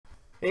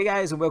Hey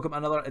guys, and welcome to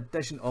another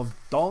edition of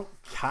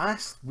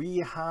Donkcast. We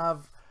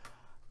have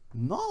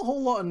not a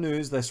whole lot of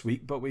news this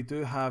week, but we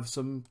do have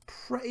some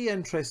pretty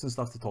interesting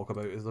stuff to talk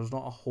about. There's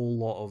not a whole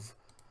lot of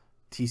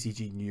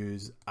TCG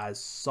news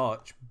as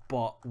such,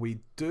 but we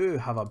do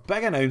have a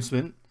big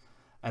announcement,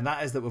 and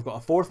that is that we've got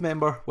a fourth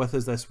member with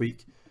us this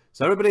week.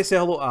 So everybody say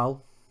hello to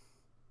Al.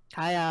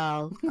 Hi,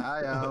 Al.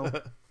 Hi, Al.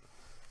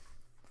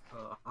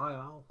 Hi,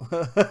 Al.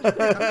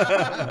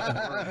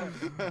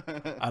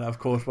 And of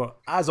course,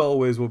 as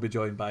always, we'll be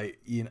joined by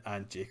Ian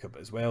and Jacob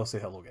as well. Say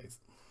hello, guys.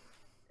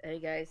 Hey,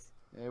 guys.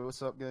 Hey,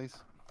 what's up, guys?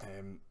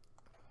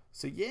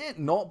 So yeah,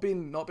 not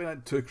been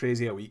too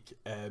crazy a week.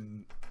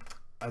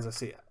 As I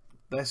say,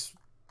 this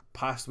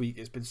past week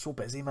it's been so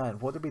busy, man.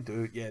 What did we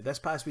do? Yeah, this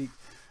past week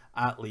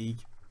at League,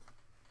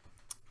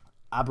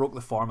 I broke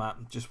the format.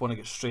 Just want to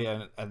get straight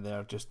in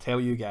there. Just tell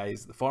you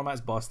guys the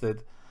format's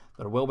busted.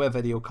 There will be a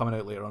video coming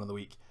out later on in the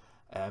week.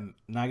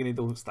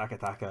 Naganido Stack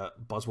Attacka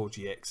Buzzwole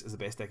GX is the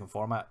best deck in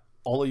format.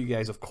 All of you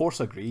guys, of course,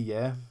 agree,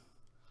 yeah?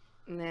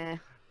 Nah.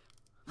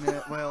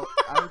 Yeah, well,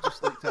 I would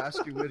just like to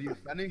ask you where you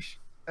finish.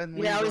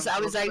 Yeah, I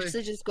was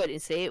actually just going to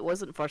say it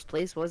wasn't first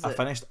place, was it? I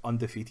finished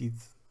undefeated.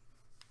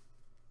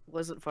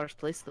 Wasn't first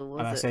place though,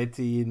 was it? And I said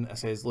to Ian, I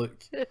says,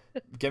 look,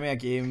 give me a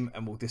game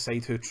and we'll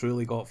decide who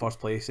truly got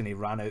first place. And he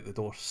ran out the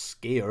door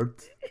scared.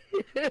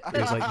 He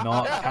was like,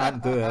 no,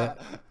 can't do it.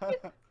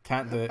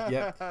 Can't do it.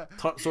 Yep.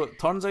 So it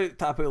turns out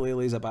Tapu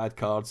Lele's a bad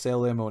card.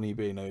 Sell them on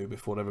eBay now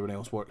before everyone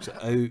else works it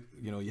out.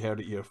 You know, you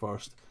heard it here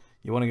first.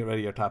 You want to get rid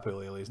of your Tapu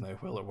Lele's now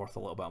while they're worth a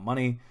little bit of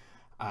money.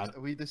 And a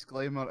wee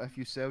disclaimer, if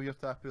you sell your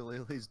Tapu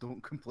Lele's,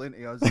 don't complain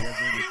to us.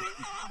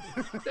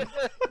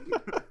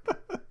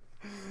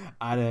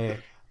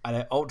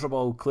 and Ultra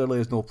Ball clearly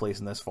has no place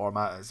in this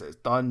format. It's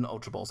done.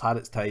 Ultra Ball's had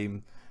its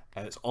time.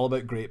 And it's all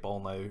about Great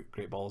Ball now.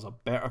 Great Ball is a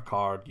better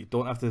card. You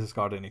don't have to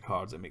discard any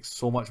cards. It makes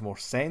so much more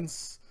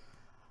sense.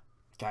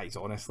 Guys,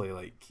 honestly,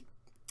 like,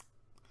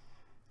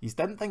 you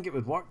didn't think it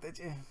would work, did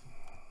you?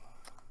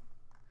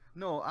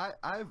 No,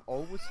 I've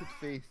always had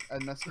faith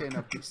in this kind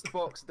of beast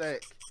box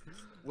deck.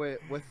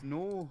 With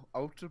no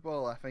Ultra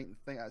Ball, I think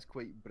that's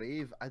quite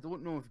brave. I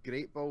don't know if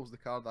Great Ball's the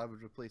card I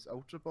would replace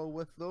Ultra Ball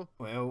with, though.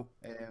 Well,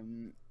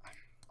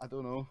 I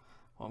don't know.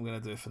 What I'm going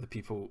to do for the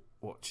people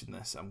watching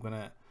this, I'm going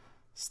to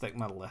stick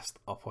my list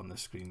up on the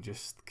screen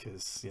just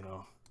because, you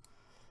know,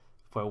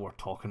 while we're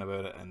talking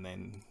about it, and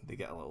then they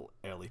get a little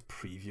early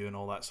preview and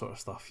all that sort of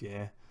stuff,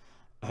 yeah.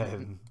 But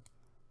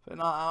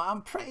no,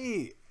 I'm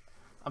pretty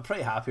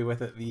happy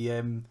with it.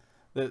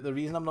 The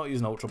reason I'm not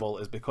using Ultra Ball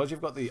is because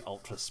you've got the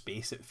Ultra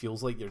Space. It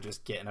feels like you're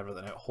just getting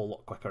everything out a whole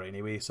lot quicker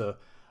anyway. So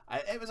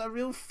it was a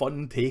real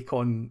fun take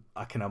on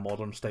a kind of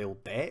modern style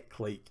deck,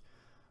 like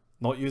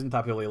not using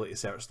Tapu Lele to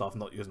search stuff,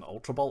 not using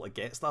Ultra Ball to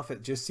get stuff.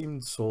 It just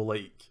seemed so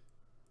like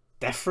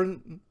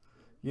different.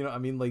 You know what I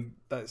mean? Like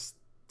that's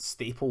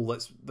staple.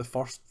 That's the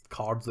first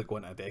cards that go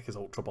into a deck is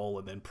Ultra Ball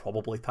and then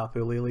probably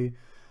Tapu Lele.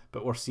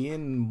 But we're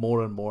seeing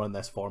more and more in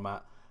this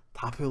format.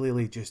 Tapu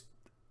Lele just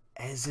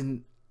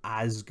isn't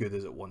as good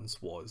as it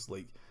once was.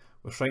 Like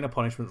with Shrine of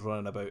Punishment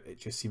running about, it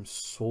just seems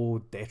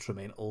so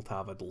detrimental to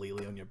have a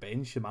Lele on your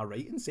bench. Am I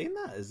right in saying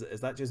that?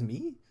 Is that just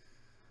me?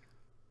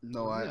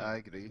 No, I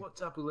agree. What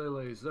Tapu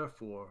Lele is there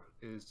for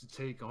is to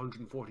take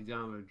 140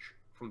 damage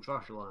from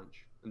Trash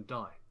Avalanche and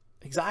die.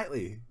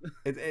 Exactly.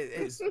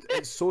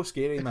 It's so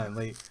scary, man.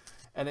 Like,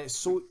 and it's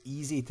so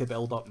easy to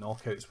build up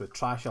knockouts with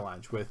Trash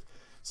Avalanche, with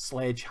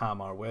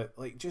Sledgehammer, with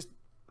like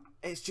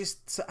it's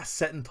just a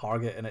sitting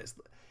target, and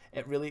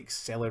it really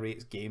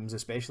accelerates games,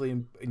 especially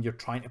when you're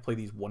trying to play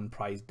these one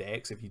prize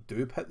decks. If you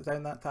do put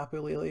down that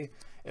Tapu Lele,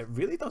 it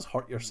really does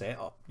hurt your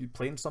setup. You're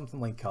playing something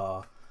like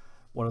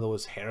one of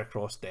those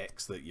Heracross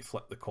decks that you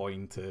flip the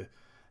coin to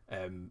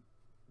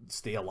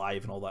stay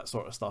alive and all that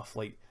sort of stuff.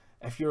 Like,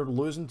 if you're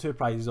losing 2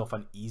 prizes off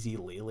an easy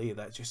Lele,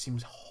 that just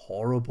seems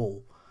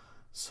horrible.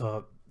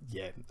 So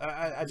yeah,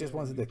 I just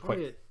wanted to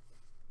play it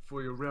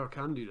for your rare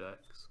candy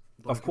decks.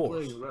 But of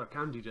course, if you're playing a rare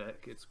candy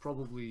deck, it's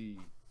probably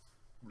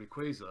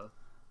Rayquaza,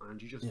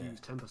 and you just use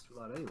Tempest for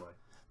that anyway.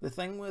 The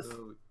thing with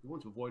so you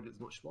want to avoid it as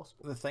much as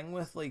possible. The thing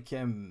with like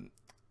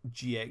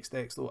GX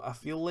decks though, I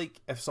feel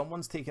like if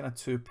someone's taking a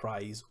 2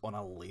 prize on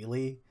a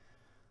Lele,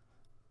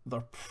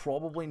 they're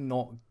probably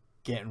not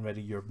getting rid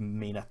of your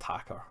main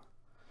attacker.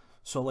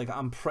 So like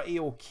I'm pretty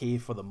okay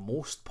for the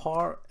most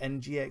part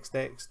in GX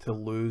decks to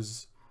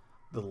lose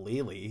the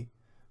Lele,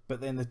 but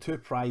then the 2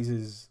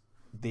 prizes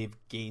they've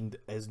gained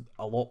is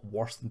a lot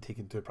worse than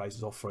taking 2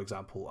 prizes off, for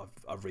example,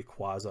 a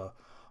Rayquaza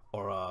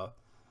or a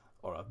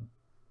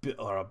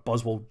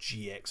Buzzwole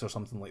GX or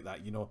something like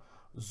that, you know,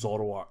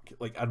 Zoroark.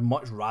 Like, I'd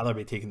much rather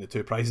be taking the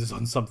 2 prizes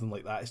on something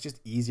like that. It's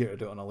just easier to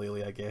do it on a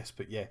Lele, I guess.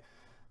 But yeah,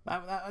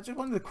 I just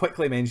wanted to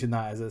quickly mention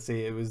that, as I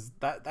say, it was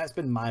that's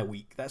been my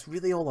week. That's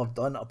really all I've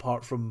done,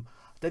 apart from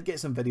I did get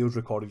some videos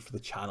recorded for the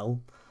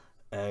channel.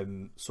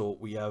 So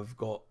we have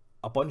got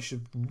a bunch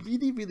of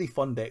really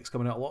fun decks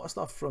coming out. A lot of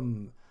stuff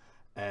from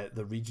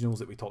the regionals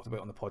that we talked about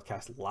on the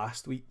podcast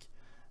last week.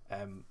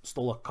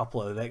 Stole a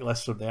couple of deck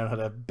lists from there and had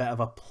a bit of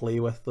a play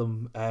with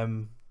them.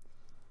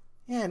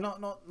 Yeah,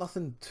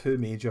 nothing too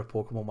major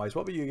Pokemon wise.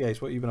 What about you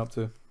guys? What have you been up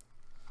to?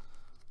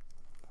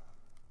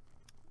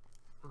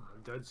 Oh,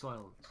 dead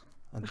silence.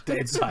 And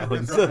dead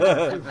silence.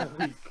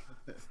 Week.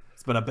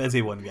 It's been a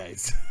busy one,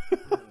 guys.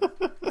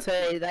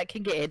 Sorry, that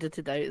can get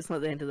edited out. It's not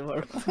the end of the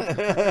world.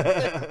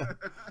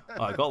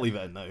 Oh, I gotta leave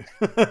it in now.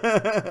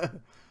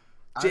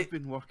 I've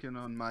been working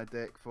on my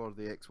deck for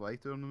the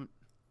XY tournament.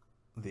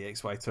 The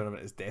XY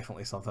tournament is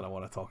definitely something I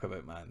want to talk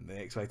about, man. The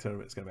XY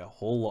tournament is going to be a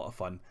whole lot of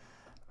fun.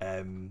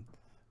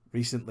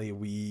 Recently,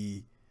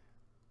 we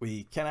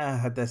kind of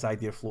had this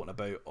idea floating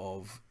about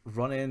of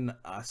running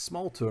a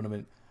small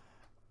tournament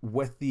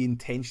with the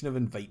intention of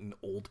inviting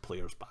old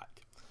players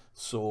back.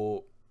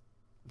 So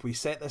we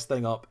set this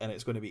thing up, and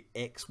it's going to be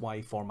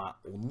XY format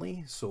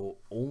only. So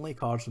only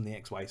cards from the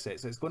XY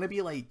sets. It's going to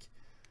be like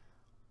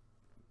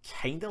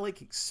kind of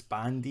like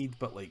expanded,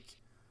 but like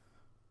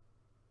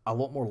a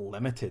lot more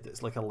limited.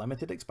 It's like a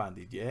limited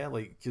expanded, yeah,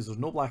 like because there's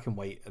no black and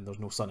white and there's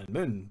no sun and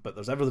moon, but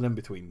there's everything in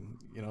between,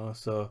 you know.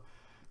 So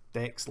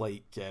decks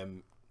like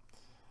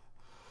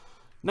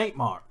Night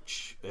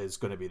March is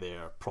going to be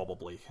there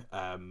probably,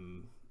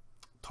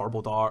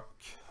 Turbo Dark,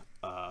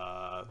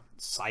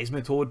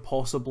 Seismitoad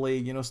possibly,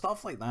 you know,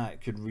 stuff like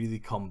that could really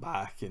come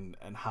back and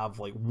have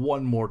like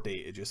one more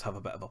day to just have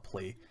a bit of a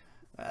play.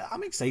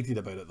 I'm excited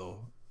about it though.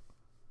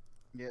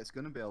 Yeah, it's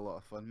going to be a lot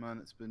of fun, man.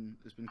 It's been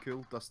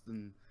cool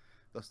dusting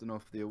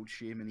off the old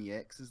Shaman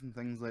EXs and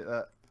things like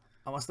that.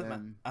 I must admit,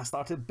 I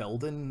started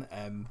building,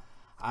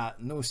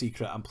 no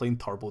secret, I'm playing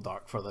Turbo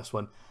Dark for this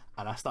one,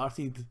 and I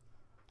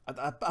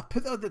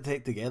put the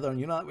deck together, and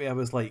you know that way I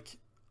was like,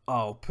 oh,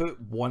 I'll put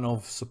one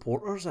of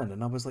supporters in,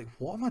 and I was like,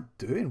 what am I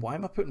doing? Why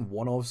am I putting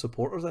one of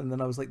supporters in? And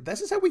then I was like,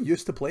 this is how we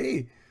used to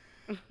play.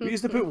 We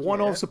used to put one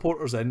of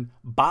supporters in,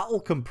 battle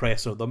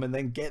compressor them, and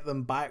then get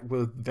them back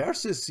with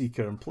Versus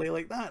Seeker and play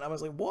like that. And I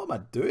was like, what am I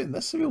doing?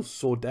 This feels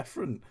so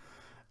different.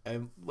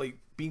 Like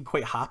being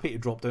quite happy to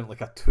drop down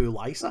like a 2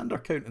 Lysander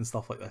count and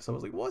stuff like this. I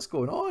was like, what's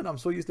going on? I'm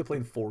so used to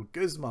playing 4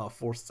 Guzma,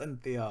 4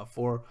 Cynthia,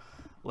 4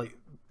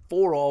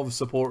 of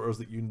supporters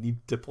that you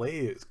need to play.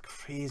 It's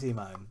crazy,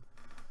 man.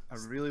 I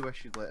really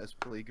wish you'd let us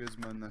play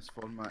Guzma in this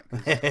format,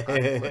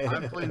 because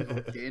I'm playing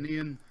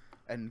Volcanion,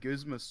 and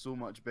Guzma's so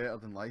much better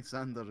than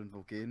Lysander and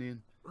Volcanion.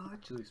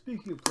 Actually,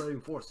 speaking of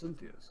playing 4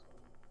 Cynthias,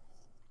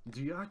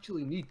 do you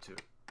actually need to?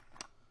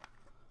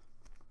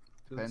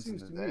 Because it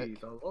seems to me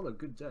that a lot of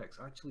good decks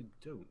actually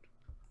don't.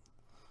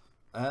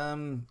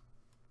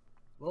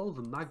 All of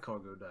the Mag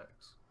Cargo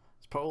decks.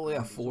 It's probably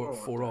a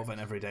 4 of in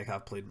every deck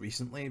I've played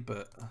recently,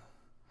 but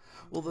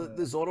well,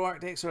 the Zoroark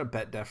decks are a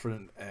bit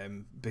different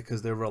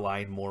because they're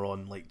relying more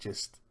on like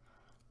just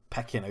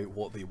picking out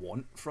what they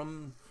want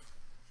from.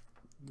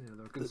 Yeah,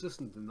 they're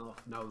consistent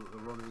enough now that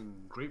they're running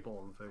Great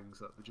Ball and things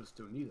that they just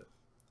don't need it.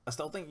 I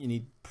still think you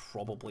need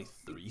probably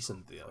 3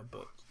 Cynthia,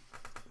 but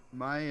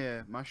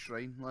my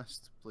Shrine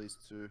list plays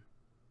 2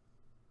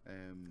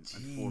 and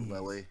 4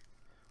 Lily,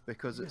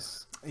 because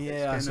it's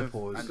I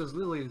suppose because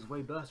Lily is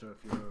way better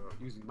if you're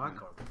using Mag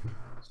Cargo.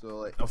 So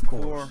like of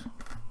course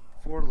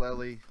 4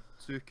 Lily,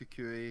 2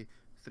 Kukui,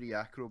 3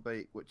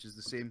 Acrobite, which is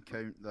the same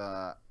count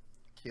that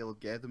Caleb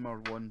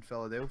Gedimer won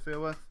Philadelphia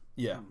with.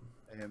 Yeah.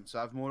 So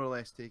I've more or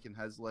less taken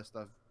his list.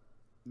 I've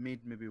made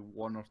maybe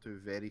 1 or 2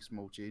 very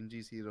small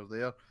changes here or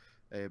there,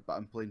 but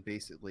I'm playing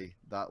basically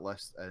that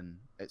list, and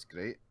it's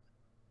great.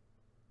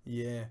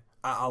 Yeah,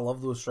 I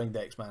love those Shrine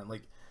decks, man.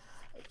 Like,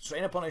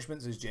 Shrine of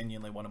Punishments is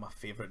genuinely one of my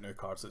favourite new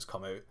cards that's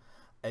come out.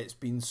 It's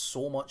been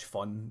so much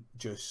fun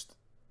just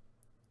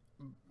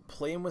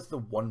playing with the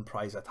 1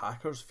 prize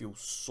attackers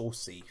feels so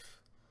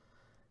safe.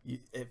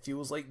 It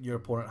feels like your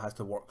opponent has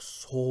to work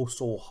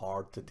so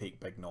hard to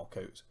take big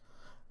knockouts,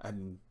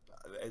 and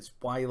it's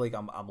why like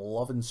I'm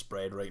loving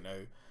Spread right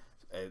now.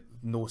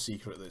 No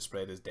secret that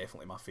Spread is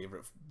definitely my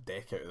favourite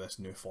deck out of this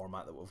new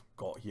format that we've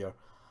got here,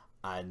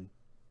 and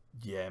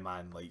yeah,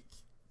 man, like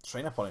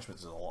Shrine of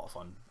Punishments is a lot of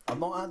fun. I've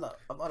not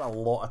had a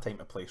lot of time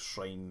to play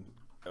Shrine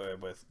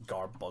with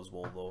Garb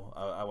Buzzwole though.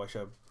 I wish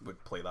I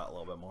would play that a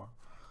little bit more.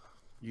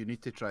 You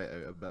need to try it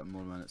out a bit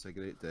more, man. It's a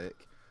great deck,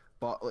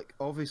 but like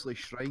obviously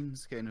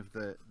Shrine's kind of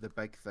the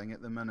big thing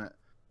at the minute.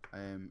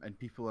 And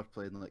people are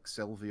playing like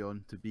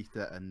Sylveon to beat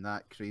it, and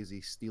that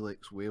crazy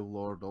Steelix Whale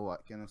Lord, all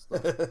that kind of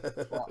stuff.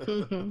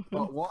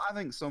 but what I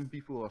think some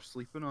people are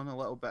sleeping on a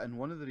little bit, and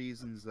one of the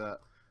reasons that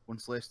when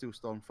Celestial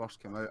Storm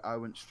first came out, I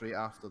went straight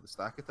after the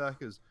Stack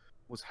Attackers,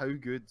 was how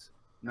good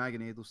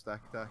Naganado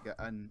Stack Attacker,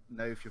 and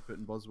now if you're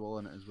putting Buzzwole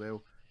in it as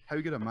well,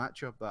 how good a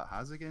matchup that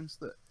has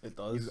against it. It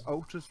does.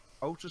 You've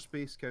Ultra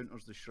Space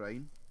counters the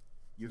Shrine.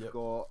 You've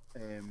got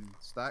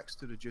stacks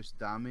to reduce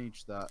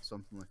damage that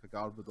something like a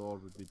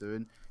Garbodor would be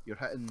doing. You're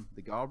hitting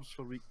the Garbs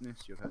for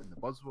weakness, you're hitting the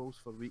Buzzwoles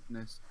for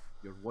weakness,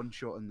 you're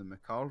one-shotting the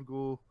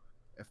Macargo.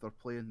 If they're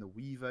playing the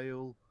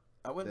Weavile...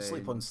 I wouldn't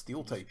sleep on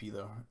Steel type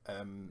either.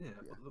 Yeah,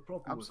 but the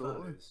problem with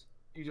that is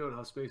you don't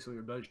have space on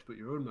your bench to put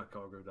your own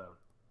Macargo down.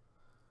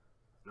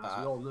 And as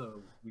we all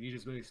know, we need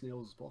as many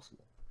snails as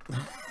possible.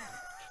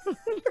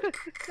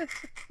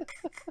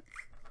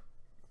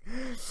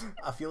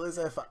 I feel as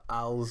if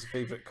Al's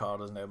favourite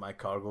card is now my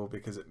cargo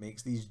because it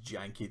makes these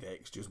janky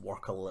decks just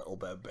work a little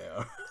bit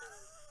better.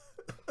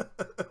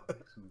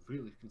 Some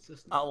really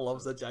consistent. Al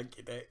loves a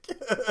janky deck.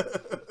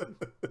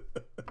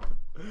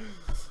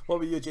 What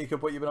about you,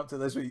 Jacob? What have you been up to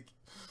this week?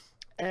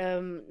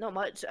 Not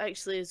much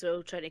actually. As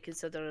well, trying to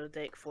consider a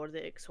deck for the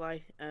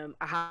XY.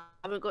 I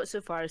haven't got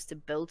so far as to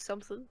build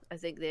something. I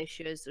think the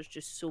issue is there's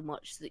just so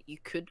much that you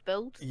could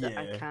build that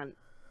I Yeah. can't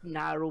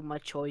narrow my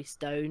choice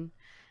down.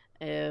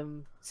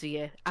 So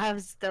yeah,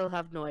 still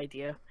have no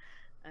idea.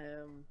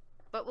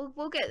 But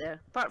we'll get there.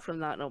 Apart from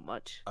that, not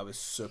much. I was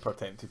super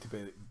tempted to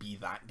be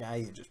that guy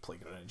and just play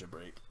Greninja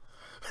Break.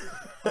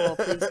 Oh,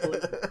 please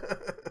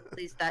don't.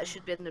 Please, that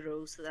should be in the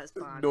rules, so that's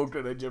banned. No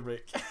Greninja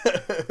Break.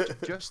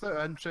 Just out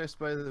of interest,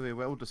 by the way,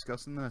 while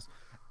discussing this,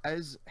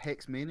 is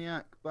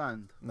Hexmaniac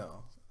banned?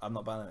 No, I'm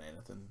not banning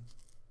anything.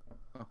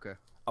 Okay.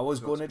 I was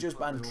So going to it's just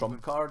ban completely Trump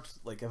open. Card.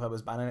 Like, if I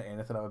was banning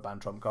anything, I would ban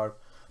Trump Card.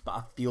 But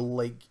I feel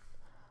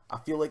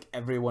like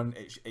everyone,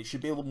 it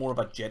should be a little more of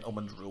a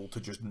gentleman's rule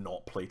to just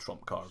not play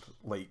Trump Card.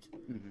 Like,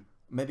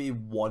 maybe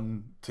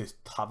one to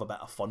have a bit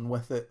of fun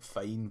with it,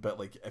 fine. But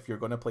like, if you're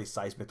going to play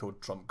Seismitoad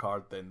Trump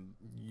Card, then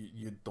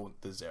you don't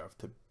deserve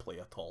to play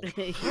at all.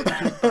 You're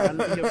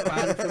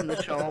banned from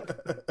the shop.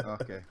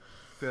 Okay.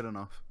 Fair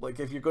enough. Like,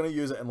 if you're going to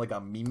use it in like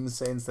a meme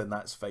sense, then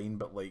that's fine.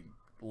 But like,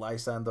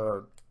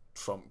 Lysander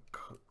Trump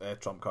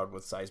Card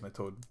with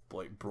Seismitoad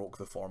like broke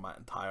the format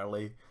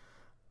entirely,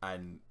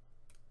 and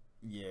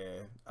yeah,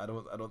 I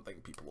don't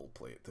think people will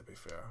play it. To be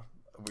fair,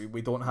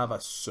 we don't have a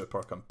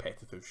super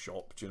competitive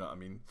shop. Do you know what I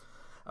mean?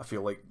 I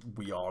feel like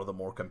we are the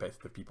more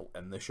competitive people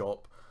in the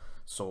shop,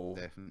 so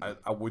Definitely.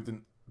 I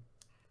wouldn't.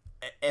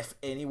 If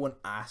anyone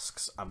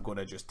asks, I'm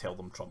gonna just tell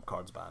them Trump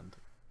Card's banned,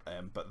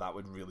 but that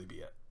would really be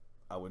it.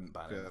 I wouldn't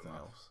ban Fair anything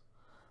enough.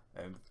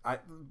 else.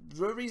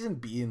 The reason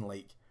being,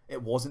 like,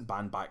 it wasn't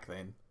banned back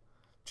then.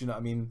 Do you know what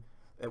I mean?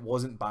 It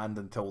wasn't banned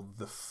until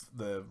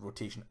the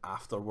rotation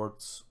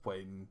afterwards,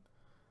 when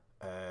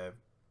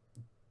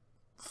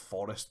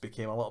Forest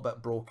became a little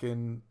bit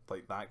broken.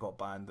 Like, that got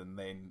banned, and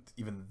then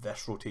even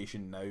this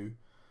rotation now,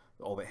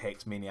 all the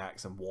Hex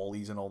Maniacs and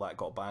Wallies and all that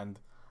got banned.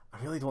 I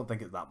really don't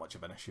think it's that much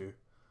of an issue.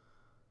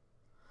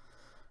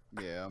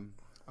 Yeah,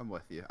 I'm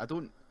with you. I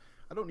don't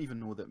even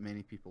know that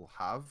many people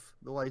have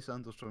the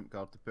Lysander Trump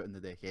card to put in the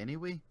deck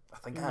anyway. I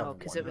think I have No,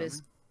 because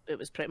one. it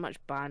was pretty much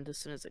banned as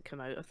soon as it came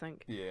out, I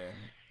think. Yeah,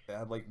 it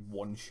had like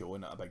one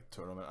showing at a big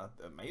tournament.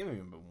 It might have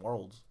even been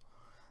Worlds,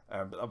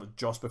 but that was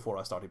just before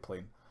I started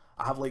playing.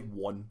 I have like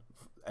one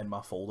in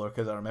my folder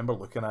because I remember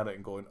looking at it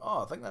and going,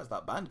 "Oh, I think that's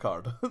that banned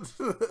card."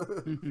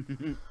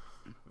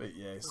 But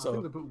yeah, I think so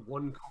they put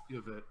one copy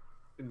of it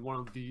in one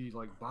of the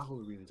like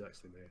battle arena decks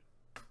they made.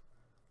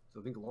 So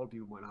I think a lot of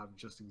people might have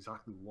just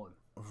exactly one.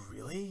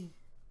 really,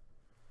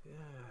 Yeah.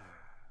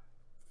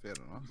 Fair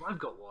enough. I've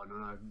got one,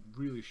 and I'm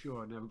really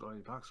sure I never got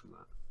any packs from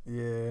that.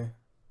 yeah,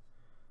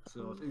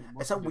 So I think it it's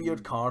must a have weird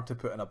been- card to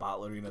put in a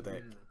battle arena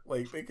deck. Yeah.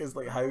 Like, because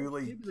like how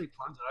like Maybe they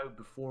planned it out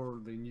before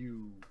they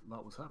knew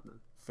that was happening.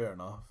 fair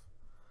enough.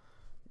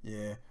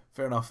 Yeah,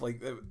 fair enough.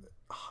 Like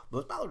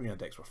those battle arena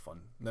decks were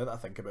fun. Now that I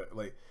think about it,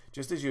 like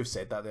just as you've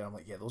said that there, I'm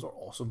like, yeah, those are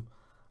awesome.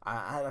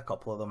 I had a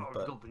couple of them, Or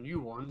but got the new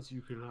ones.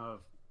 You can have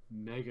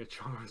Mega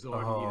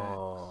Charizard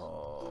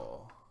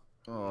oh.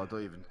 Oh,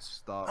 don't even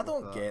start. I with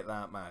don't that. get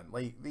that, man.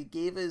 Like, they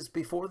gave us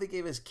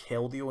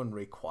Keldeo and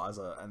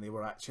Rayquaza, and they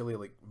were actually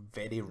like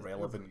very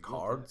relevant pretty good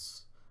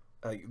cards.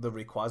 Like, the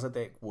Rayquaza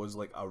deck was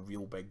like a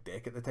real big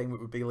deck at the time.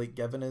 It would be like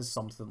giving us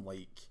something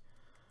like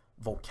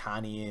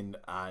Volcanion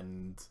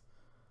and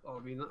Oh, I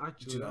mean, Do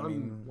actually, you know what I I'm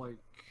mean?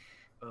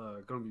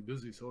 like gonna be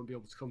busy, so I won't be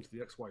able to come to the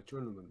XY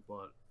tournament.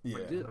 But Yeah.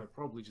 if I did, I'd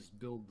probably just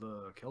build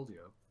the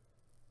Keldeo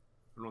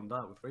and run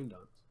that with Rain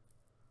Dance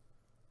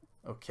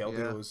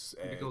Keldeo's.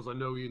 because I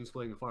know Ian's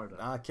playing a Fire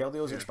Dance.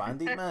 Keldeo's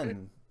expanded,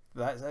 man.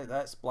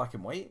 That's black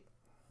and white,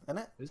 isn't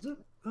it? Is it?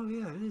 Oh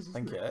yeah, it is. I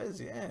think isn't it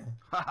is, yeah.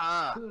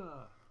 Haha. Yeah.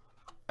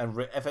 And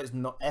if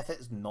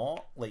it's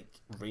not, like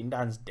Rain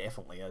Dance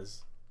definitely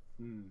is.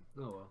 Hmm.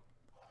 Oh well.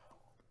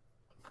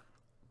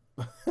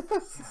 Yeah,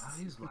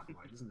 that is black and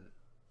white, isn't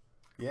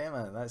it? Yeah,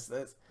 man,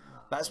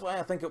 that's why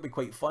I think it'll be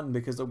quite fun,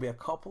 because there'll be a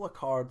couple of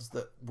cards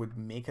that would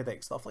make a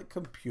deck, stuff like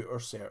computer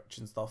search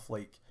and stuff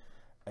like,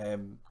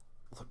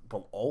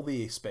 well, all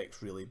the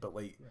specs really, but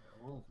like, Yeah,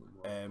 all of them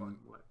were black and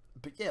white.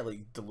 but yeah,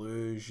 like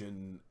Deluge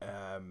and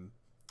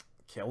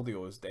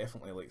Keldeo is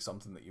definitely like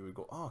something that you would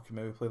go, oh, can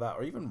maybe play that,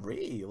 or even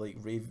Ray, like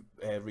Ray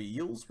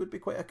Eels would be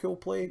quite a cool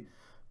play,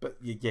 but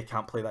you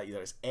can't play that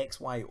either. It's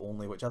XY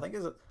only, which I think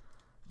is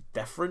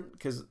different,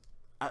 because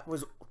it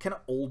was kind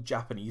of old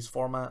Japanese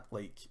format.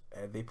 Like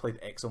they played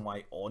X and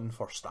Y on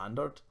for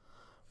standard,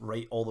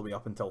 right all the way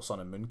up until Sun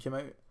and Moon came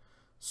out.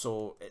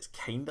 So it's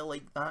kind of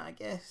like that, I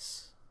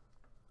guess.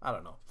 I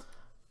don't know.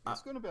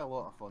 It's going to be a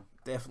lot of fun.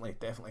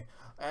 Definitely.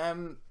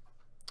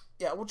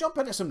 Yeah, we'll jump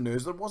into some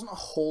news. There wasn't a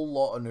whole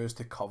lot of news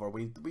to cover.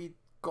 We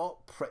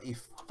got pretty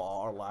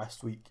far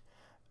last week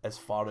as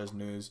far as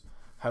news.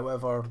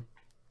 However,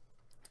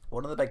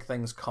 one of the big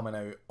things coming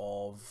out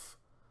of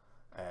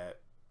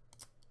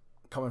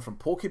coming from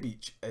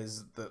Pokebeach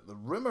is that the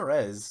rumour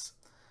is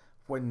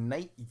when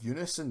Night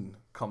Unison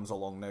comes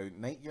along now,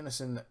 Night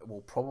Unison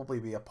will probably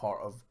be a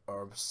part of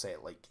our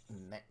set like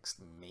next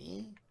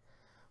May.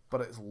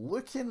 But it's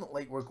looking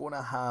like we're going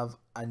to have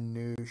a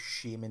new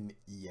Shaman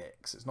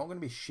EX. It's not going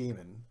to be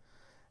Shaman.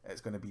 It's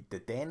going to be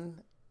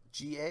Deden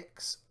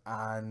GX,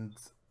 and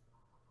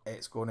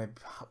it's going to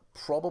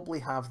probably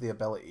have the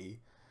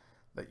ability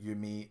that you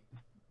may,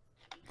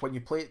 when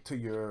you play it to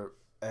your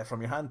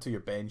from your hand to your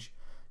bench,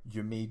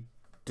 you may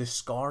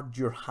discard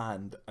your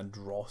hand and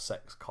draw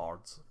 6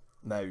 cards.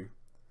 Now,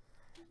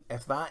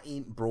 if that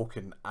ain't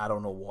broken, I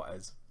don't know what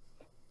is.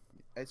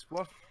 It's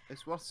worth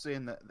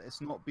saying that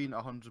it's not been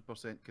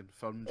 100%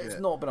 confirmed yet. It's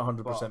not been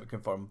 100%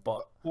 confirmed,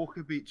 but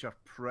Pokebeach are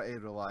pretty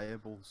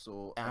reliable,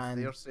 so if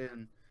they're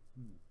saying...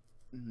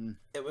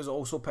 It was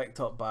also picked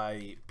up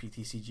by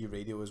PTCG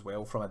Radio as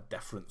well from a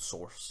different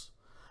source.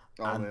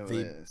 And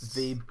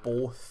they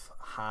both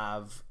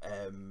have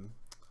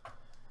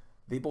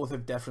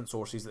different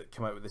sources that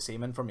come out with the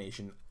same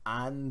information,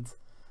 and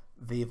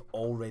they've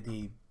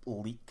already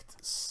leaked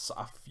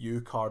a few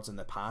cards in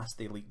the past.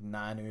 They leaked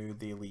Nanu,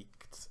 they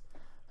leaked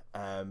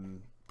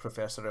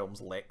Professor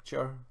Elm's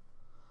lecture.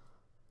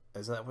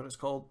 Is that what it's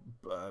called?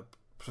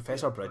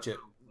 Professor Bridget,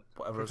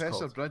 whatever it's called.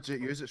 Professor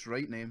Bridget, use its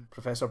right name.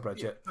 Professor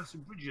Bridget. Yeah, Professor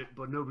Bridget,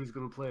 but nobody's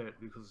going to play it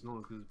because it's not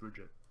as good as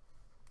Bridget.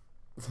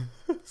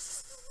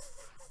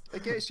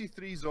 It gets you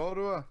 3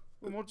 Zorua.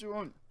 What more do you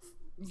want?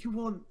 You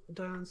want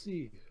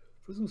Diancie,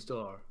 Prism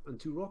Star, and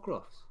 2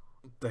 Rockruffs.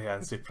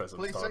 Diancie Prism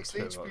Play Star. 60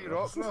 HP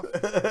Rockruff.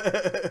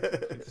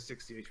 It's a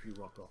 60 HP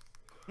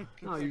Rockruff.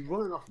 No, you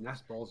run enough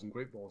Nest Balls and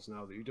Great Balls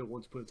now that you don't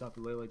want to put a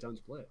Tapu Lele down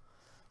to play it.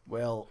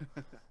 Well,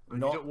 and you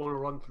don't want to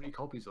run 3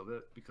 copies of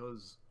it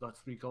because that's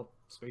 3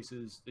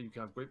 spaces that you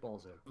can have Great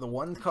Balls in. The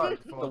one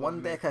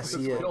deck I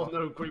see We all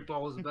know Great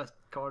Ball is the best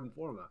card in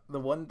format. The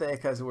one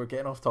deck, as we're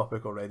getting off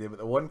topic already, but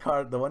the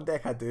one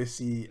deck I do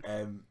see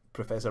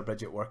Professor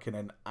Bridget working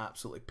in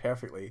absolutely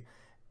perfectly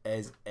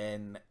is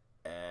in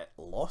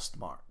Lost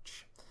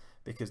March,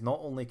 because not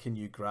only can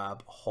you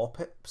grab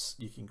Hoppips,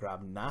 you can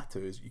grab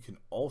Natus, you can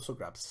also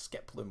grab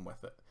Skiploom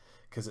with it,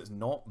 because it's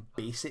not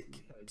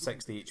basic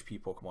 60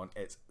 HP Pokemon,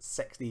 it's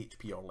 60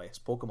 HP or less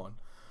Pokemon.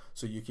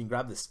 So you can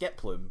grab the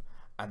Skiploom,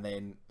 and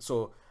then,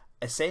 so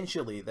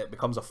essentially that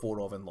becomes a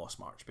 4 of in Lost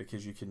March,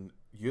 because you can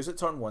use it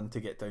turn 1 to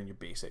get down your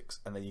basics,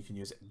 and then you can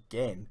use it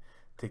again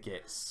to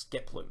get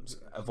Skiplooms,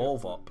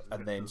 evolve up,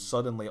 and then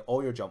suddenly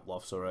all your jump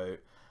lofts are out,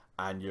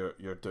 and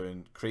you're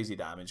doing crazy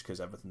damage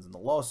because everything's in the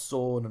Lost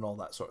Zone and all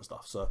that sort of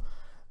stuff. So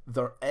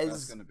there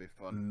is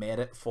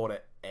merit for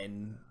it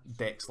in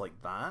decks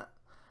like that.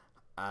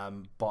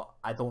 But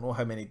I don't know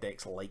how many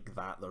decks like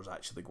that there's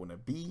actually going to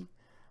be.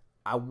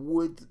 I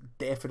would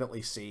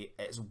definitely say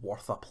it's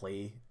worth a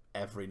play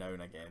every now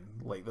and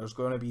again. Like, there's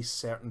going to be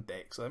certain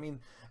decks. I mean,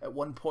 at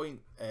one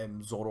point,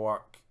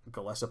 Zoroark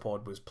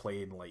Golisopod was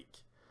playing, like,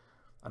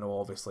 I know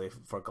obviously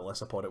for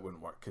Golisopod it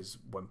wouldn't work because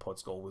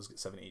Wimpod's always get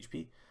 7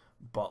 HP,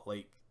 but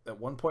like at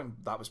one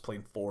point that was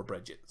playing 4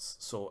 Bridgets.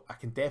 So I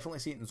can definitely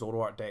see it in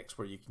Zoroark decks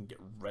where you can get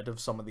rid of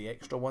some of the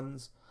extra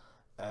ones.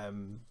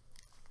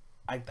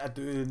 I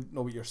do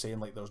know what you're saying,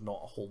 like there's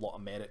not a whole lot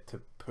of merit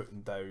to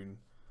putting down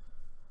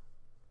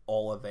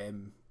all of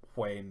them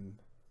when,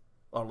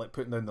 or like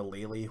putting down the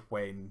Lele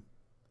when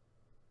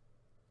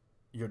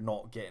you're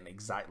not getting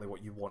exactly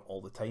what you want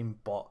all the time.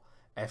 But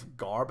if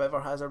Garb ever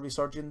has a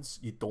resurgence,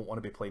 you don't want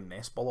to be playing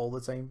Nest Ball all the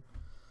time.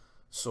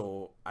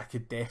 So I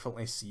could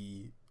definitely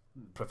see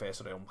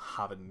Professor Elm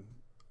having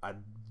a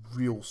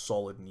real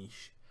solid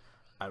niche,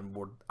 and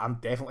I'm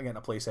definitely getting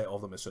a playset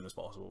of them as soon as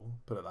possible.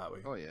 Put it that way.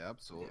 Oh yeah,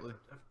 absolutely.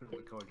 Yeah,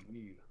 definitely a card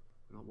you need,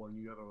 not one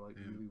you ever like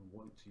really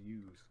want to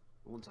use,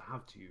 or want to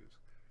have to use.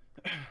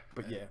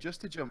 But yeah,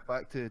 just to jump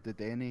back to the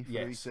Denny for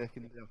a wee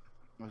second there,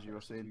 as you were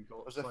saying, You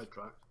got there's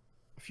sidetracked.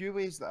 a few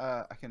ways that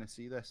I kind of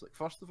see this. Like,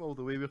 first of all,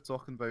 the way we're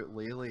talking about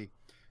Lele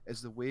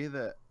is the way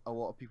that a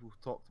lot of people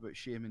talked about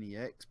Shaman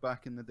EX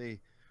back in the day,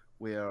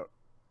 where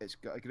it's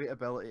got a great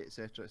ability,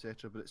 etc.,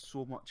 etc., but it's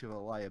so much of a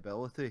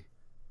liability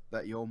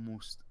that you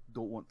almost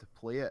don't want to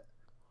play it.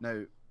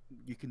 Now,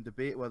 you can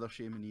debate whether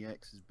Shaman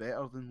EX is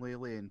better than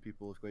Lele, and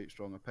people have quite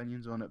strong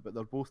opinions on it, but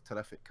they're both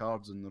terrific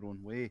cards in their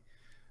own way.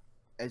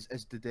 Is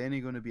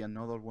Dedenne going to be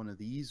another one of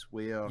these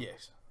where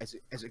yes,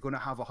 is it going to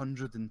have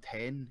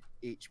 110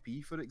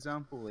 HP, for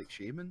example, like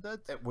Shaman did?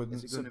 it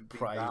wouldn't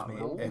surprise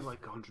me Only if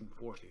like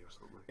 140 or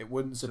something. it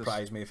wouldn't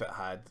surprise me if it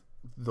had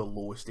the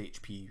lowest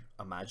HP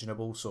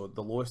imaginable. So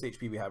the lowest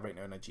HP we have right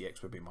now in a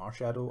GX would be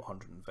Marshadow,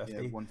 150.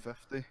 Yeah,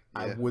 150. Yeah.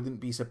 I wouldn't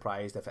be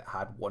surprised if it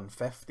had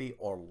 150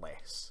 or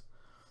less.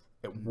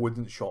 It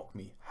wouldn't shock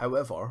me.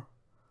 However,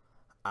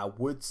 I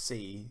would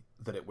say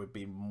that it would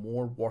be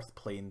more worth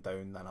playing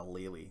down than a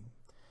Lele,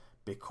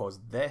 because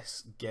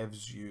this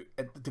gives you,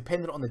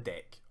 depending on the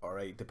deck,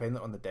 alright,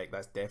 depending on the deck,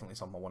 that's definitely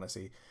something I want to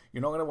say.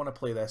 You're not going to want to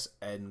play this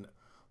in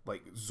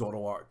like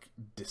Zoroark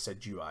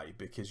Decidui,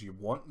 because you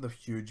want the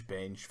huge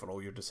bench for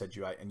all your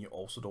Decidui, and you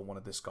also don't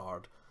want to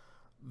discard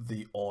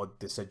the odd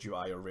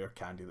Decidui or rare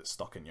candy that's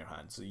stuck in your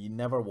hand. So you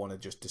never want to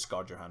just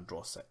discard your hand,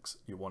 draw 6.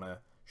 You want to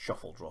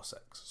shuffle, draw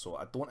 6. So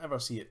I don't ever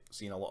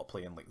seeing a lot of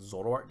play in like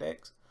Zoroark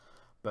decks,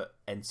 but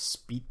in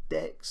speed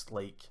decks,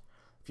 like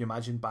if you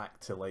imagine back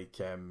to like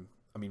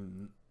I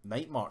mean,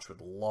 Night March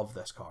would love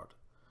this card.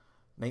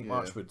 Night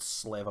March would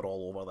slaver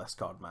all over this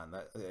card, man.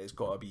 It's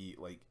got to be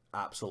like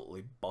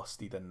absolutely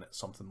busted in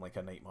something like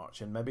a Night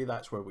March, and maybe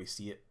that's where we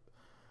see it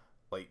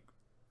like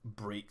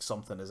break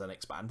something as an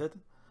expanded.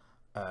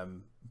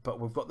 But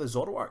we've got the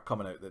Zoroark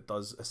coming out that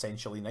does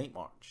essentially Night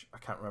March. I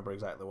can't remember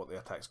exactly what the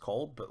attack's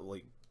called, but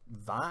like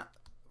that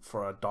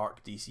for a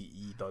dark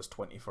DCE does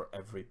 20 for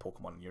every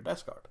Pokemon in your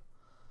discard.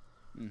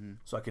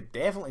 So I could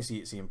definitely see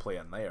it seeing play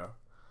in there.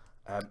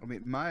 I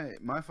mean,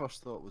 my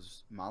first thought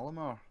was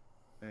Malamar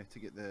to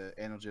get the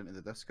energy into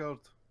the discard.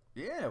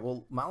 Yeah,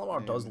 well,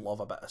 Malamar does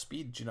love a bit of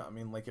speed. Do you know what I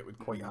mean? Like, it would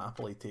quite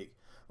happily take.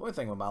 The only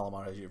thing with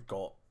Malamar is you've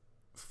got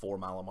 4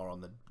 Malamar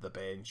on the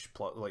bench.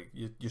 Like,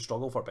 you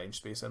struggle for bench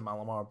space in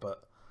Malamar,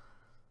 but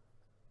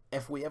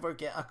if we ever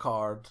get a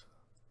card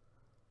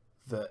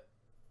that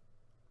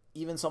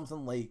even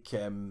something like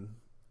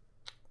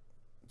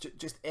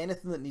just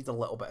anything that needs a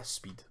little bit of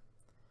speed,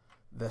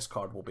 this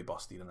card will be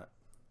busted in it.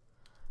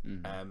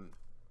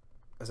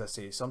 As I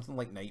say, something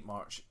like Night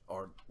March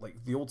or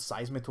like the old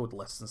Seismitoad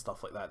lists and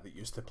stuff like that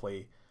used to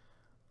play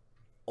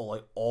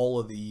all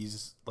of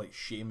these like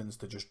shamans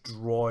to just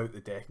draw out the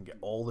deck and get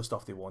all the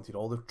stuff they wanted,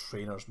 all the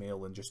trainer's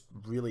mail, and just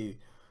really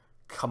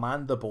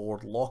command the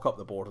board, lock up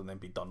the board, and then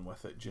be done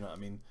with it. Do you know what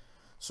I mean?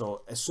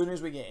 So as soon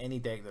as we get any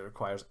deck that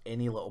requires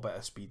any little bit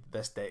of speed,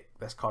 this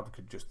card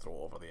could just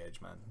throw over the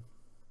edge, man.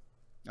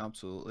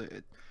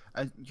 Absolutely.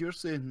 And you're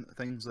saying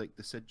things like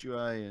the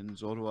Decidueye and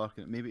Zoroark,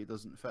 and maybe it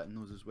doesn't fit in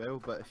those as well,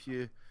 but if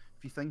you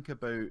think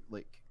about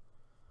like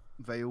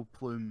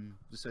Vileplume,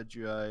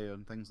 Decidueye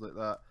and things like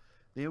that,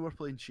 they were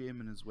playing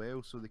Shaman as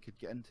well, so they could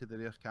get into the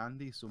rare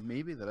candy, so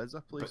maybe there is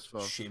a place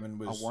for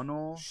Shaman a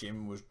one-off.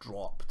 Shaman was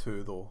drop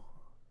too though.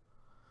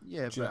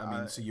 Yeah, do you know what I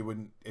mean? So you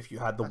wouldn't, if you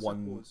had the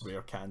one suppose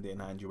rare candy in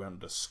hand, you weren't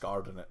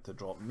discarding it to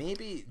drop.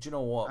 Maybe, do you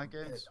know what? I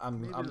guess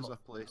I'm there's not, a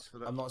place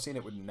for it. I'm not saying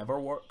it would never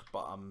work,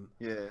 but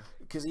yeah,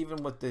 because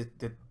even with the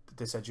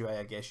Decidueye,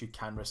 I guess you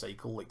can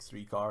recycle like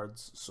 3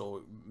 cards,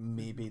 so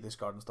maybe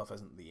discarding stuff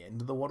isn't the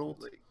end of the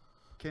world. Like,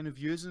 kind of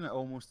using it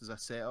almost as a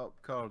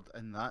setup card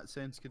in that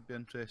sense could be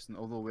interesting.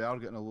 Although we are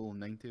getting a little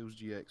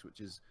Ninetales GX, which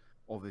is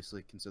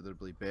obviously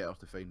considerably better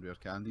to find rare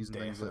candies and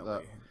things like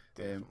that.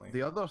 Definitely.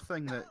 The other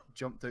thing that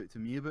jumped out to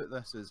me about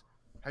this is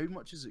how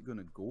much is it going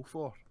to go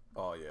for?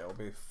 Oh yeah, it'll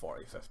be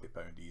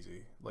 £40-50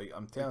 easy. Like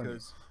I'm telling you,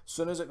 as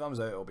soon as it comes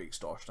out, it'll be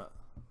extortionate.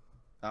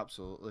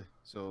 Absolutely.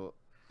 So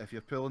if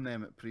you're pulling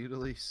them at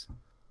pre-release,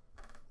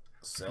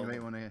 you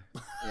might want to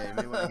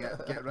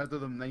get rid of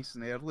them nice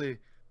and early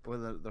while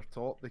they're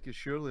top, because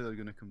surely they're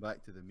going to come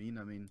back to the mean.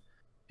 I mean,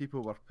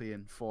 people were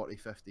paying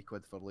 40-50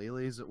 quid for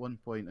Lele's at one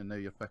point, and now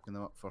you're picking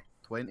them up for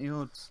 20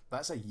 odds.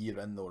 That's a year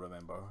in though,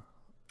 remember?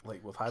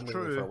 Like, we've had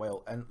Lele for a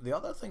while. And the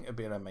other thing to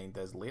bear in mind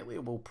is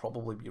Lele will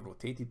probably be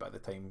rotated by the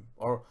time,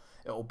 or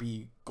it'll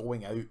be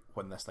going out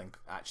when this thing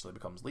actually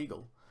becomes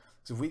legal.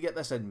 So if we get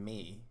this in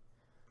May,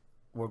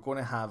 we're going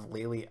to have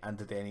Lele and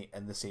Dedenne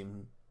in the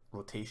same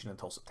rotation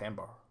until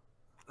September.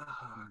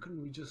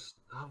 Couldn't we just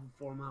have a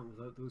format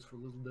without those for a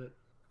little bit?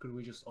 Couldn't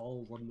we just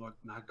all run like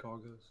mad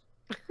cargoes?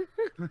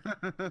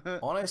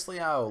 Honestly,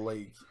 Al,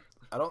 like,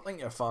 I don't think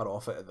you're far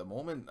off it at the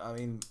moment. I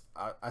mean,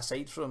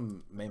 aside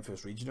from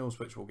Memphis Regionals,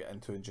 which we'll get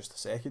into in just a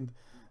second,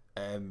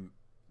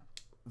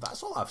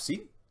 that's all I've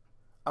seen.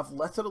 I've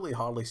literally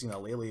hardly seen a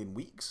Lele in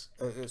weeks.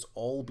 It's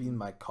all been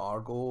my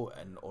cargo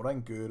and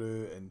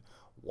Oranguru and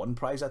one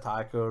prize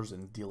attackers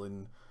and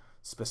dealing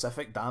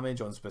specific damage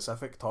on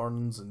specific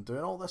turns and doing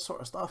all this sort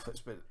of stuff.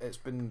 It's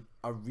been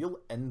a real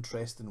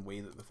interesting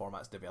way that the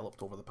format's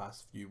developed over the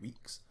past few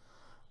weeks,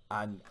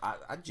 and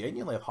I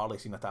genuinely have hardly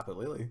seen a Tapu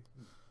Lele.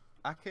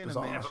 I kind of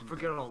mentioned... Yeah, but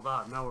forget all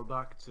that. Now we're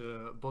back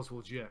to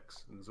Buzzwole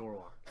GX and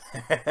Zoroark.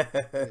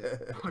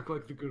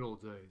 like the good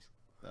old days.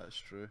 That's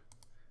true.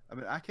 I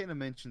mean, I kind of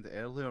mentioned it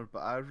earlier, but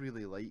I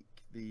really like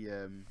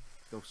the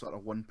sort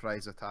of one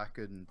prize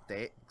attacking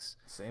decks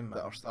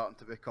that are starting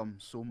to become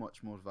so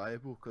much more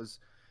viable. Because,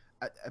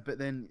 but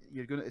then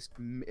you're gonna,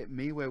 it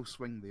may well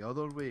swing the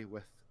other way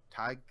with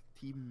tag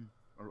team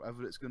or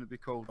whatever it's going to be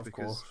called. Of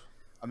because, course.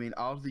 I mean,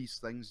 are these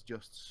things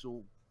just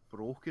so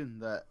broken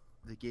that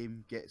the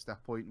game gets to a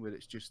point where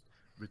it's just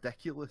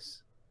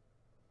ridiculous?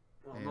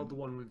 Well, not the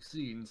one we've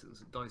seen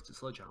since it dies to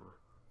Sledgehammer.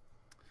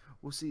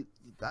 Well, see,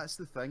 that's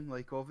the thing,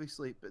 like,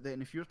 obviously, but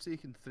then if you're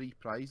taking 3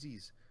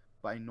 prizes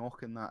by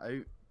knocking that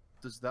out,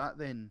 does that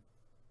then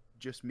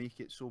just make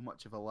it so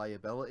much of a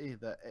liability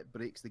that it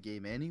breaks the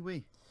game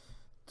anyway?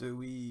 Do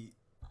we,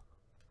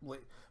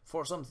 like,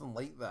 for something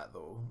like that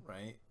though,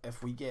 right,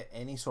 if we get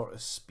any sort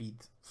of speed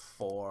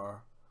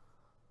for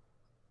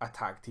a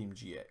tag team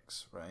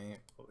GX, right?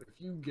 If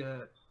you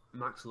get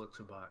Max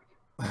Elixir back,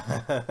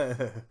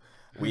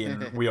 we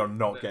are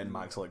not getting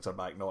Max Elixir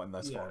back, not in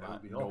this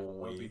format. No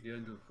way. It'll be the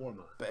end of the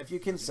format. But if you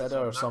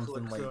consider Max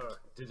something Elixir, like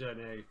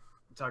Dedenne,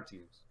 tag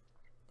teams.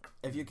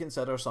 if you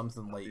consider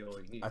something That'd like be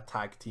all you need. a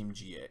tag team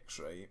GX,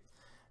 right?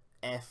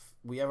 If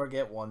we ever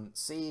get one,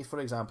 say for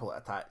example, it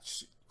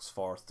attacks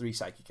for 3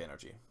 psychic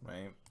energy,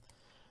 right?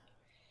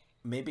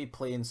 Maybe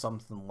playing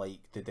something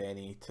like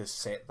Dedenne to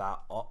set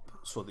that up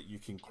so that you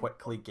can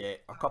quickly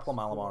get a couple of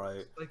Malamar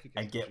out Psychic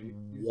and get energy.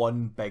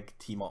 one big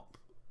team up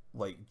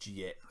like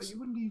GX. You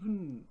wouldn't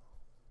even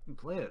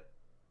play it.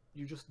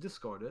 You just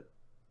discard it,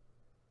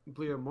 and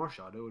play your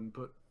Marshadow, and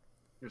put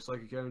your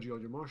Psychic Energy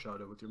on your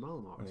Marshadow with your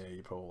Malamars. Yeah,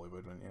 you probably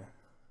would, wouldn't you?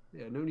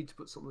 Yeah, no need to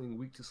put something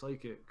weak to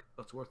Psychic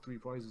that's worth 3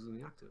 prizes in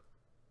the active.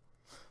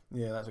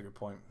 Yeah, that's a good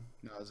point.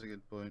 No, that's a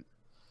good point.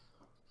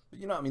 But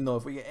you know what I mean, though?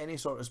 If we get any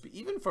sort of speed,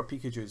 even for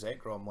Pikachu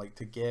Zekrom, like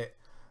to get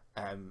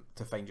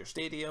to find your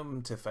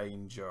stadium, to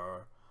find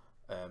your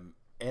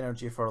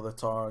energy for the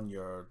turn,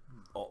 your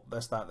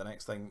this, that, the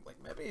next thing, like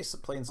maybe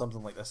playing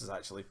something like this is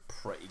actually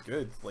pretty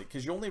good. Like,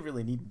 because you only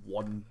really need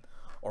 1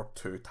 or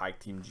 2 tag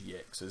team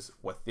GXs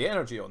with the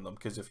energy on them,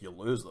 because if you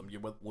lose them, you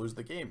would lose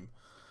the game.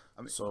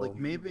 I mean, So like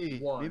maybe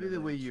One, maybe and the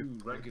then way 2 you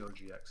regular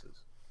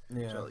GXs.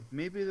 yeah, so, like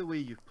maybe the way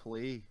you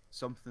play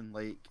something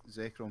like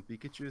Zekrom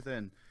Pikachu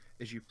then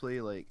is you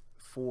play like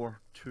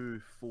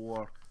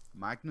 4-2-4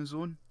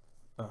 Magnezone,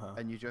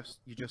 and you just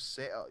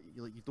set up.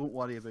 You don't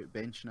worry about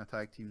benching a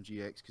tag team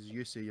GX because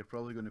you say you're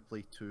probably going to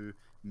play 2,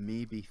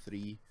 maybe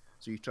 3.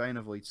 So you try and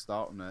avoid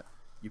starting it.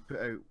 You put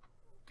out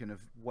kind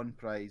of 1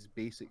 prize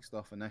basic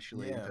stuff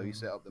initially until you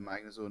set up the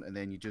Magnezone, and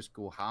then you just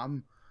go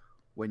ham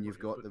when you've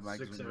got the Put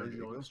 6 Magnezone ready energy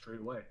to on go. it straight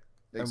away.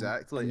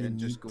 Exactly, you and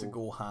need just to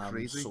go ham.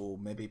 crazy. So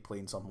maybe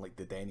playing something like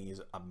the Denny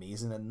is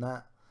amazing in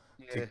that.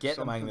 To Yeah, get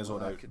the something Magnezone like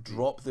that out, could be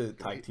drop the great.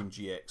 tag team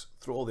GX,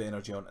 throw all the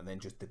energy on, and then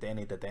just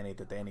Dedenne,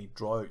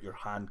 draw out your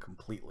hand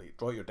completely,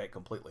 draw out your deck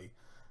completely,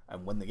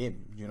 and win the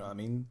game. You know what I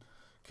mean?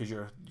 Because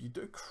you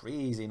do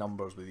crazy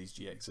numbers with these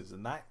GXs,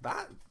 and that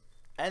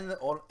in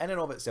and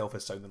of itself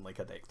is sounding like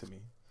a deck to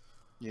me.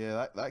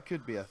 Yeah, that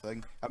could be a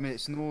thing. I mean,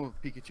 it's no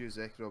Pikachu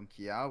Zekrom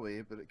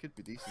Kiawe, but it could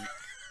be decent.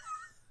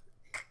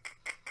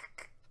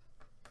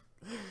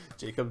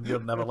 Jacob, you're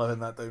never living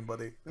that down,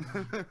 buddy.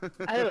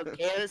 I don't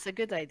care. It's a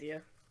good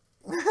idea.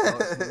 Well,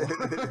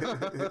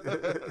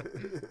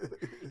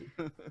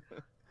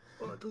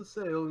 it does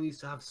say it only needs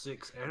to have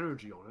 6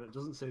 energy on it. It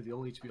doesn't say they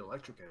all need to be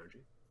electric energy.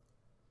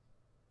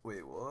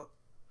 Wait, what?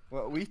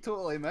 Well, we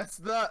totally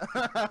missed that.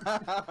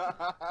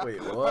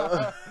 Wait,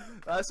 what?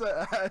 That's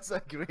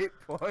a great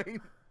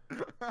point.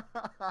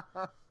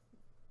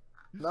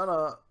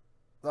 No.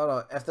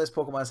 If this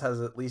Pokemon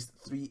has at least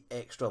 3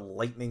 extra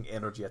lightning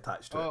energy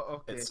attached to it,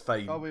 okay. it's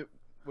fine. Oh,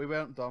 we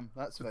weren't dumb.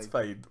 That's fine. It's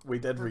fine. We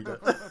did read it.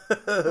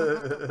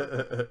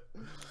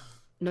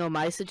 No,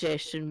 my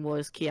suggestion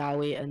was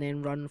Kiawe and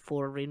then run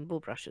 4 Rainbow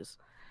Brushes.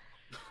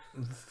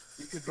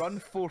 You could run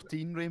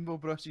 14 Rainbow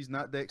Brushes and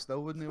that deck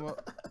still wouldn't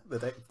work. The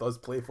deck does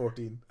play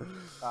 14.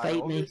 Fight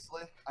me.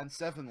 Obviously. And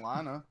 7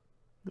 Lana.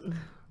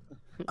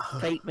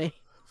 Fight me.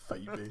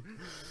 Fight me.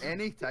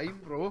 Anytime,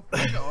 bro.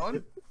 Bring it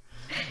on.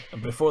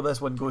 And before this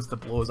one goes to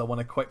blows, I want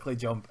to quickly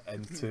jump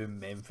into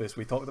Memphis.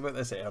 We talked about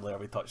this earlier,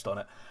 we touched on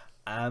it.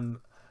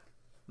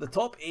 The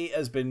top 8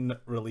 has been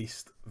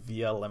released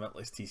via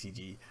Limitless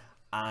TCG,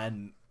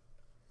 and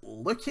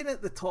looking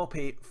at the top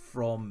 8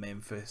 from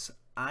Memphis,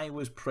 I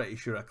was pretty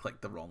sure I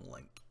clicked the wrong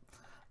link.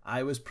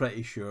 I was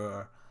pretty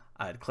sure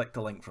I had clicked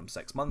a link from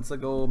 6 months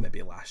ago,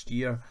 maybe last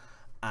year,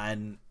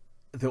 and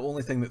the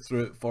only thing that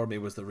threw it for me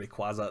was the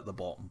Rayquaza at the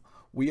bottom.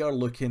 We are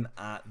looking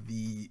at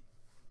the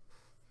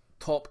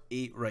top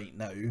 8 right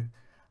now,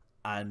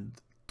 and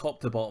top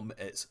to bottom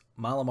it's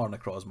Malamar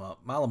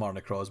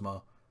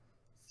Necrozma,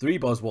 3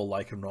 Buzzwole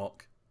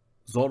Lycanroc,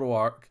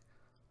 Zoroark,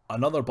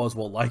 another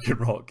Buzzwole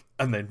Lycanroc,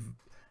 and then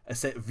a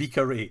set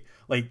Vika Ray.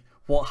 Like,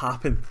 what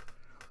happened?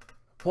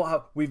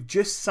 We've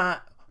just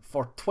sat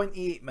for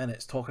 28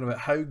 minutes talking about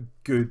how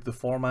good the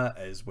format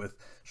is with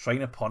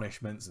Shrine of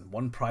Punishments and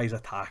 1 prize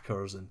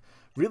attackers and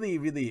really,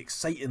 really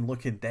exciting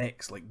looking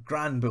decks like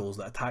Grand Bulls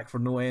that attack for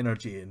no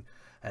energy, and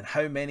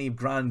how many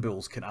Grand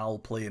Bulls can Al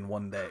play in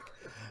one deck.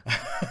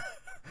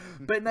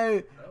 But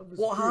now,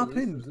 what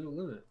happened? There's no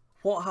limit.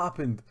 What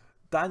happened?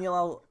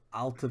 Daniel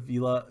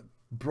Altavilla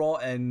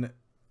brought in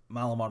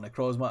Malamar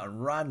Necrozma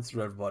and ran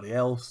through everybody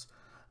else,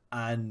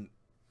 and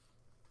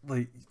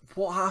like,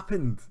 what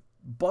happened?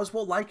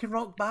 Buzzwole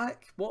Lycanroc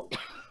back? What?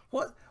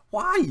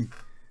 Why?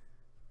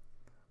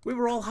 We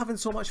were all having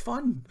so much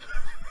fun.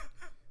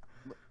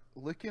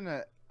 Looking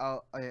at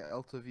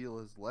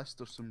Altavila's list,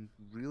 there's some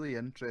really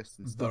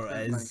interesting stuff.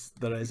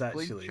 There is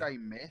actually.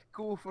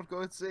 Chimecho, for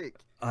God's sake.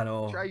 I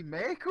know.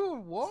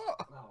 Chimecho?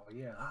 What? Oh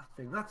yeah, that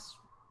thing. That's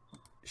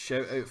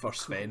Shout out for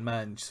Sven,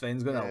 man.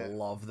 Sven's gonna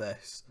love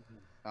this.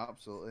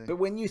 Absolutely. But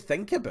when you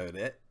think about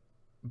it,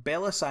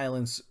 Bella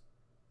Silence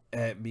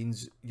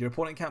means your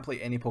opponent can't play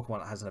any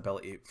Pokemon that has an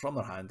ability from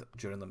their hand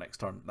during their next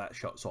turn. That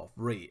shuts off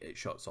Ray, it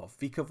shuts off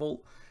Vikavolt,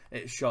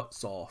 it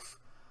shuts off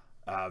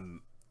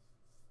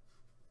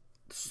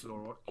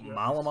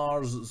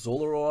Malamars,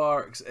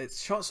 Zoroarks. It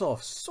shuts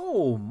off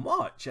so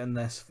much in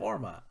this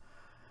format.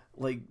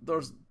 Like,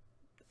 there's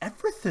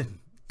everything.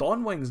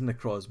 Dawnwings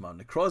Necrozma,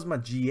 Necrozma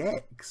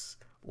GX.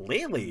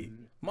 Lele,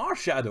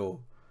 Marshadow.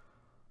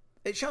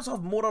 It shuts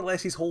off more or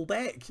less his whole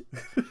deck.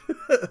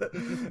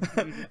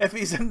 If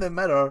he's in the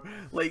mirror,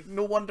 like,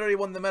 no wonder he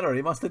won the mirror.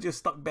 He must have just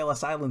stuck Bella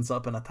Silence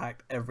up and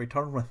attacked every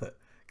turn with it.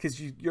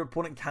 Because your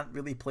opponent can't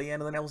really play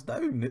anything else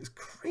down. It's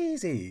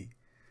crazy.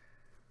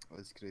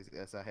 It's crazy.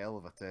 It's a hell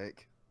of a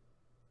tech.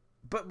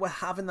 But with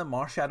having the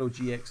Marshadow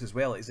GX as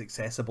well, it's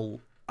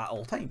accessible at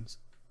all times.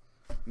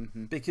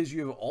 Because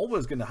you're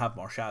always going to have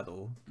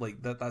Marshadow.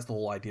 Like, that's the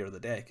whole idea of the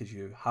deck, is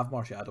you have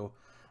Marshadow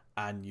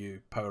and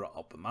you power it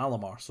up with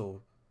Malamar.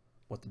 So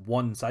with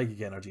one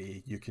Psychic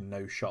Energy, you can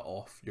now shut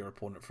off your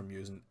opponent from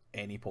using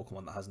any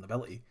Pokemon that has an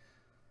ability.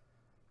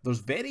 There's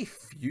very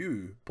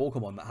few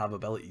Pokemon that have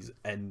abilities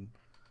in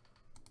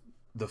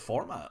the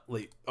format,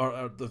 like,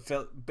 or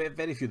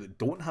very few that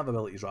don't have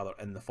abilities rather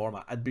in the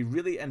format. I'd be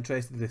really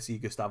interested to see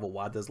Gustavo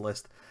Wada's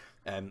list.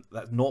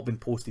 That's not been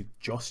posted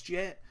just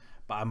yet,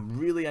 but I'm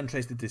really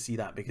interested to see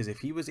that, because if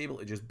he was able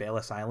to just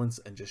Bella Silence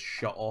and just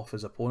shut off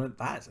his opponent,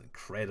 that's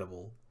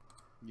incredible.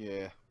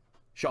 Yeah.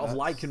 Shut off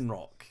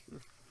Lycanroc.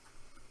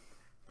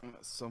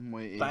 That's some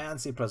way.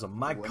 Diancie Prism,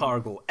 Mag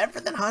Cargo,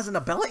 everything has an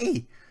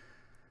ability.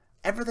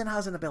 Everything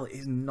has an ability.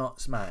 It's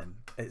nuts, man.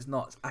 It's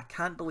nuts. I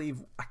can't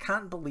believe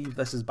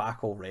this is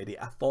back already.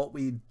 I thought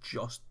we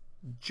just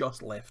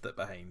left it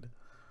behind.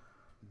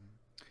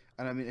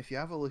 And I mean, if you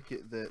have a look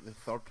at the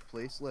third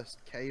place list,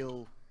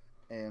 Kyle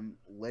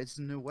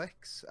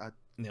Lesniewicz, I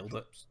Nailed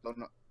it. don't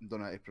know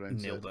how to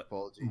pronounce Nailed it.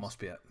 Apologies. Must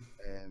be it.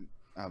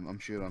 I'm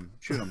sure I'm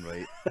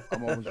right.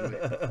 I'm always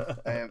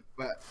right.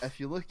 But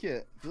if you look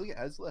at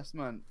his list,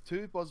 man,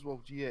 2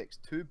 Buzzwole GX,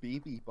 2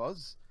 Baby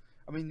Buzz.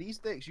 I mean, these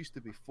decks used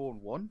to be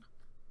 4-1.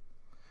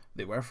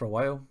 They were for a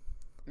while.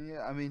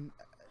 Yeah, I mean,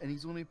 and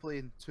he's only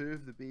playing 2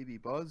 of the Baby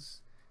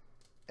Buzz.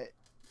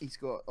 He's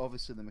got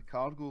obviously the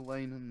Macargo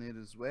line in there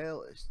as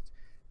well.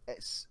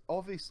 It's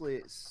obviously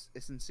it's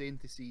insane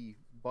to see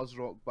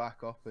Buzzrock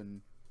back up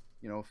and,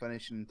 you know,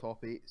 finishing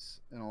top 8s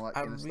and all that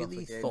kind of stuff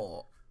again.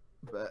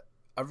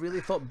 I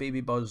really thought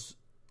Baby Buzz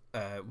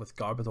with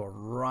Garbodor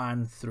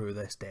ran through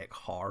this deck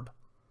hard.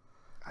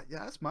 Yeah,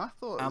 that's my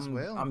thought as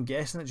well. I'm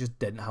guessing it just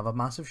didn't have a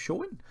massive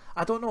showing.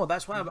 I don't know.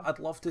 That's why I'd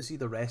love to see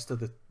the rest of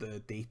the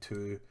day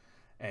 2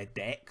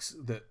 decks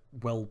that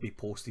will be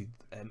posted.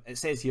 It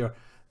says here,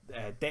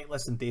 deck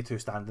list and day 2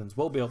 standings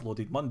will be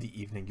uploaded Monday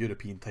evening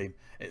European time.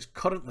 It's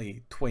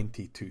currently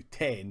 20 to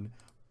 10.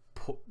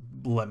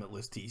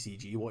 Limitless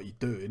TCG, what are you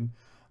doing?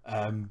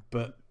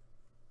 But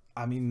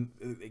I mean,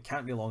 it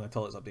can't be long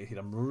until it's updated.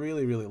 I'm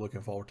really, really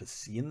looking forward to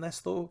seeing this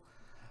though.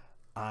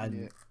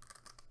 And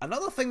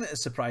another thing that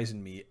is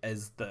surprising me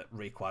is that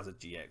Rayquaza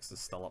GX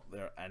is still up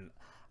there, and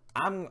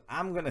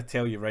I'm gonna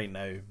tell you right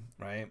now,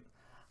 right?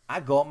 I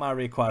got my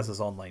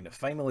Rayquazas online. I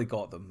finally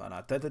got them, and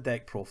I did a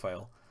deck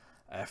profile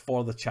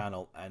for the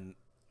channel, and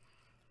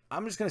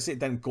I'm just gonna say it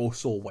didn't go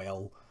so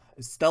well.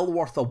 It's still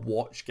worth a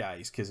watch,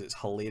 guys, because it's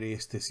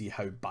hilarious to see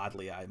how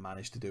badly I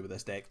managed to do with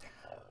this deck.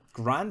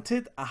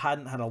 Granted, I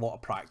hadn't had a lot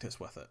of practice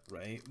with it,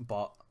 right?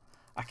 But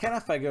I kind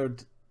of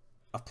figured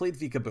I've played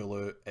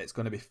Vikabulu, it's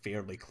going to be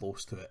fairly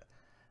close to it.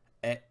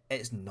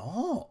 It's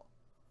not.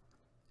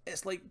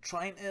 It's like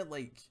trying to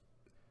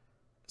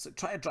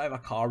drive a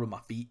car with my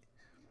feet.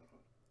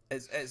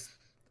 It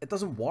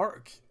doesn't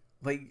work.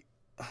 Like,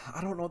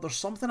 I don't know. There's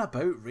something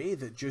about Ray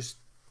that just,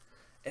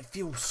 it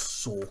feels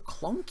so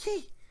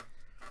clunky.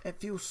 It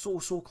feels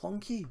so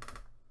clunky.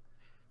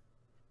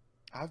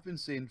 I've been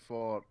saying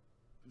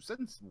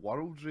since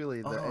Worlds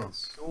really that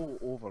it's so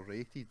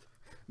overrated.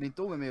 I mean,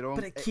 don't get me wrong,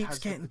 but it keeps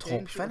getting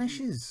top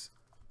finishes.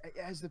 It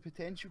has the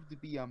potential to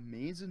be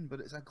amazing, but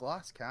it's a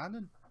glass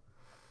cannon.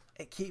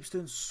 It keeps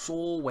doing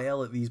so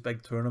well at these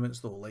big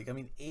tournaments though. Like, I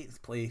mean,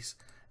 8th place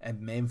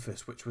in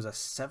Memphis, which was a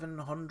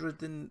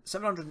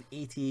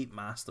 788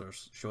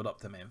 Masters showed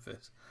up to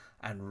Memphis,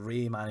 and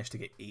Ray managed to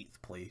get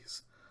 8th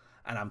place.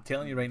 And I'm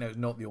telling you right now, it's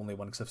not the only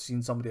one, because I've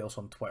seen somebody else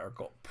on Twitter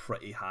got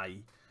pretty high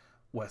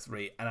with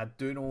Ray. And I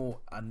do know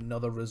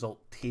another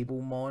result,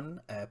 Tablemon,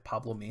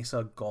 Pablo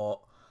Mesa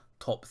got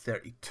top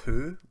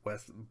 32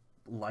 with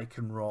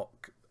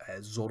Lycanroc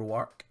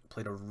Zoroark.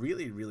 Played a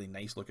really, really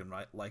nice looking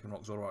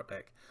Lycanroc Zoroark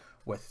deck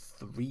with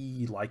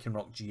 3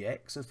 Lycanroc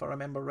GX, if I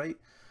remember right.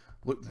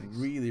 Looked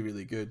really,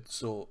 really good.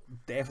 So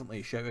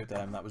definitely shout out to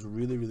him. That was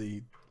really,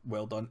 really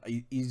well done.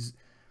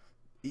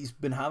 He's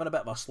been having a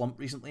bit of a slump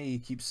recently. He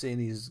keeps saying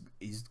he's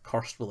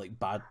cursed with like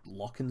bad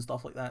luck and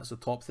stuff like that. So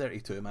top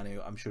 32, man,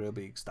 I'm sure he'll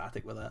be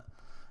ecstatic with that.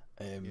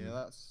 Yeah,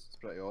 that's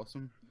pretty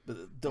awesome.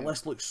 But the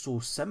list looks so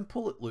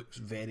simple. It looks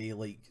very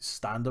like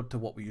standard to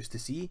what we used to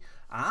see.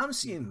 I'm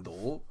seeing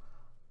though,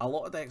 a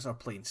lot of decks are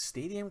playing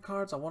stadium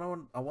cards. I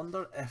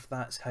wonder if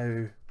that's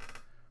how.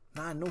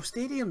 Nah, no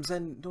stadiums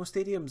in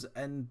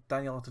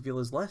Daniel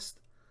Altavila's list.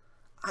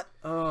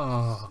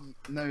 Now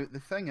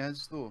the thing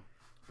is though,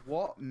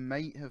 what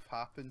might have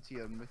happened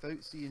here, and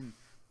without seeing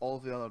all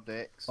the other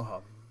decks,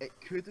 it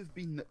could have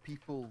been that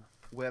people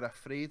were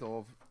afraid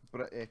of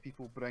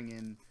people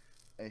bringing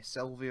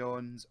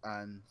Sylveons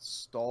and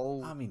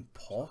Stall. I mean,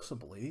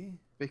 possibly.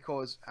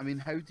 Because, I mean,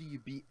 how do you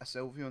beat a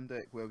Sylveon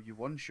deck? Well, you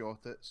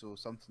one-shot it, so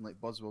something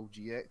like Buzzwole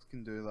GX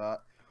can do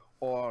that,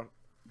 or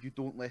you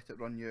don't let it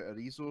run you out of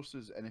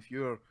resources, and if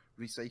you're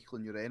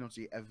recycling your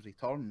energy every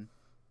turn,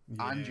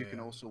 and you can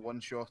Yeah, also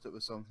one-shot it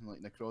with something like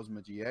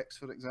Necrozma GX,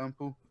 for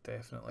example,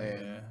 definitely.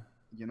 Yeah,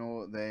 you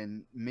know,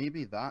 then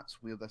maybe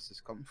that's where this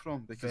has come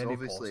from, because very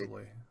obviously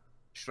possibly.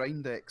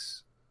 Shrine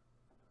decks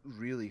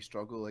really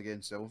struggle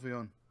against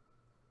Sylveon.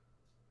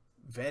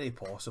 Very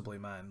possibly,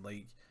 man.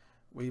 Like,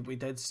 we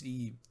did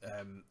see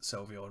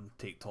Sylveon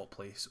take top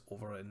place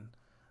over in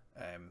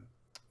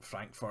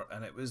Frankfurt,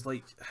 and it was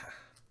like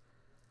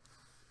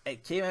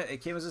it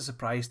came as a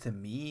surprise to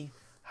me.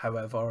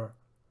 However,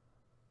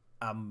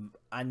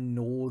 I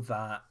know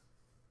that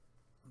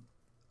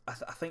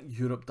I think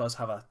Europe does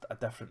have a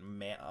different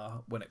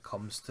meta when it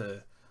comes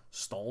to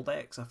stall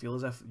decks. I feel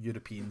as if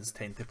Europeans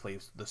tend to play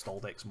the stall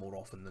decks more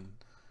often than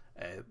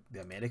the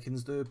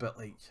Americans do, but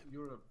like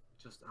Europe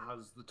just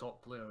has the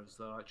top players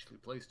that actually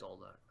play stall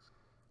decks.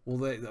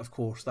 well, of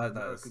course that's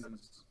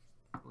Americans,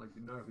 like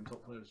the American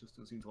top players, just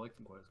don't seem to like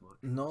them quite as much.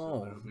 No.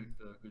 So they don't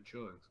make good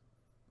showings.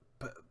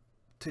 but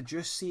to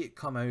just see it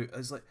come out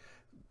as like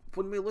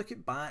when we look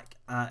it back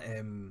at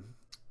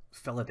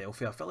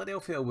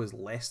Philadelphia was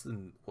less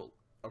than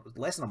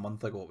a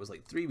month ago. It was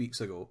like 3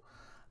 weeks ago,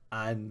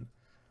 and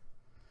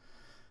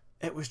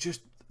it was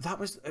just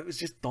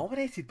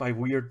dominated by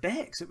weird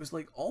decks. It was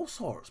like all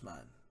sorts,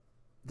 man.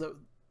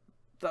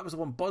 That was the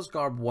one.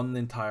 Buzzgarb won the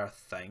entire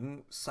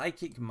thing.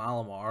 Psychic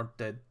Malamar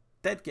did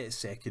get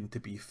second, to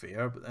be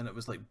fair, but then it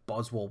was like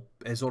Buzzwole,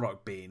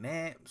 Zoroark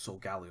Bayonet,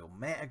 Solgaleo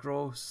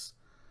Metagross.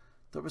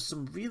 There was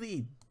some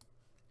really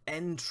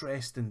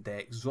interesting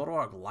decks.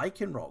 Zoroark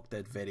Lycanroc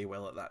did very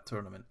well at that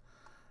tournament.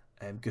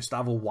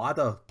 Gustavo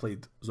Wada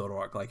played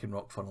Zoroark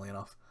Lycanroc, funnily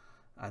enough,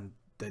 and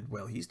did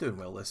well. He's doing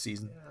well this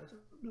season. Yeah, I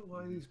don't know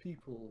why these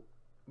people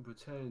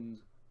pretend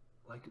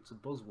like it's a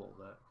Buzzwole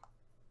deck.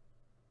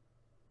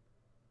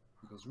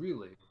 Because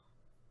really,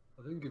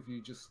 I think if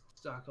you just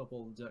stack up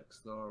all the decks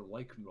that are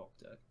Lycanroc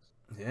decks,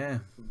 Yeah.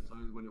 from the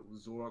time when it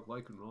was Zoroark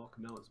Lycanroc,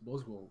 and now it's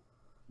Buzzwole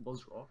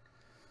Buzzrock.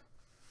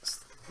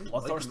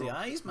 Bloodthirsty Lycanroc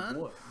Eyes, is man.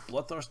 what?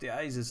 Bloodthirsty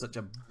Eyes is such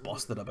a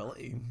busted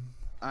ability.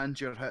 And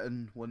you're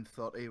hitting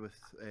 130 with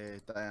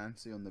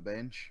Diancie on the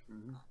bench.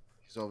 Mhm.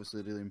 Which is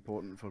obviously really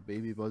important for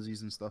baby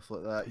buzzies and stuff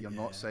like that. You're Yeah.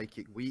 not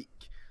psychic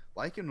weak.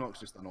 Lycanroc's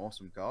just an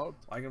awesome card.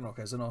 Lycanroc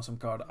is an awesome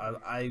card.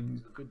 I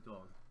He's a good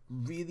dog.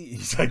 really,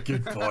 he's a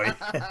good boy.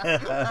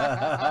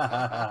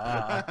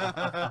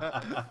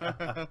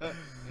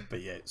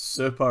 But yeah,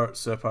 super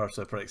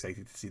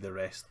excited to see the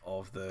rest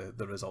of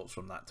the results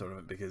from that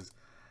tournament, because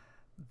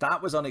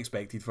that was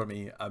unexpected for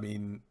me. I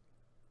mean,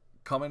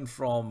 coming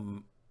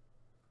from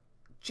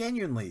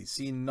genuinely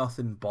seeing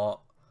nothing but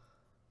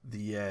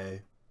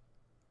the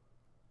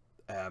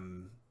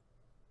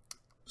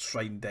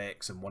Shrine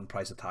decks and one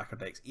price attacker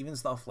decks, even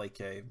stuff like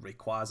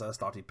Rayquaza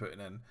started putting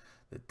in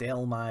the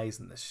Delmais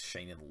and the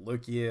Shining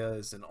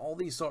Lugias and all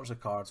these sorts of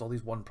cards, all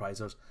these one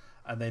prizers,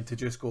 and then to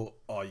just go,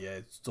 oh yeah,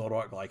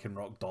 Zoroark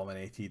Lycanroc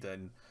dominated,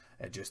 and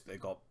it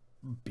got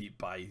beat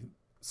by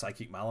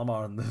Psychic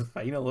Malamar in the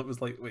final. It was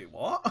like, wait,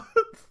 what?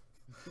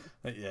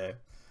 Yeah.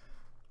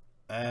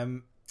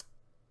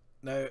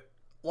 Now,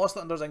 Lost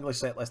Thunder's English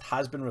set list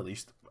has been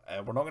released.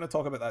 We're not going to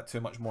talk about that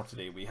too much more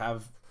today. We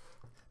have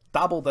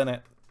dabbled in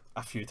it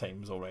a few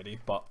times already,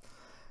 but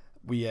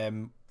we are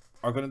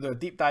going to do a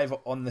deep dive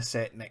on the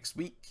set next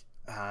week.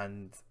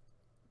 And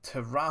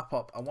to wrap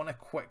up, I want to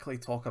quickly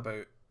talk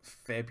about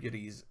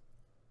February's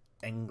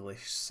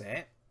English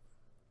set,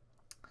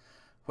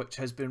 which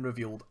has been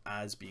revealed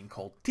as being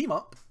called Team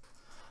Up,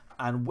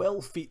 and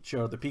will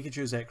feature the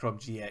Pikachu Zekrom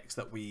GX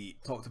that we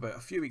talked about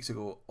a few weeks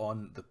ago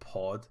on the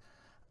pod.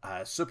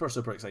 Super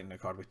exciting new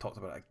card. We talked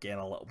about it again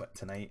a little bit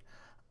tonight,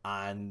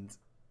 and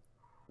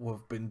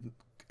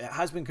it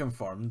has been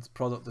confirmed.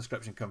 Product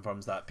description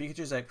confirms that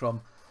Pikachu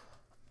Zekrom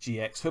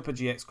GX, Hoopa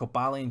GX,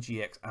 Cobalion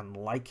GX, and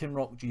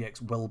Lycanroc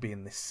GX will be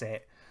in the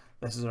set.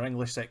 This is our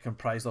English set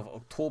comprised of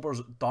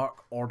October's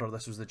Dark Order.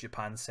 This was the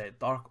Japan set,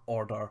 Dark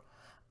Order,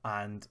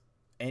 and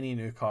any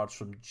new cards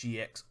from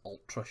GX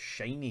Ultra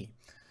Shiny.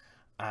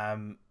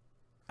 And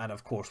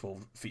of course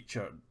we'll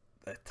feature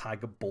the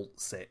Tag Bolt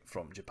set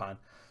from Japan.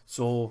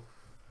 So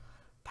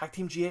Tag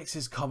Team GX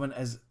is coming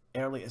as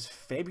early as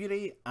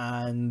February,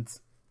 and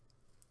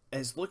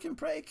it's looking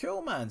pretty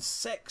cool, man.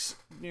 6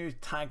 new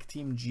Tag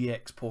Team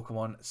GX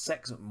Pokemon,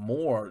 6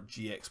 more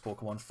GX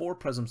Pokemon, 4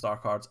 Prism Star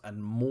cards,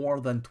 and more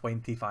than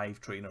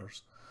 25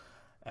 trainers.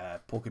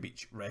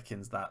 Pokebeach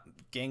reckons that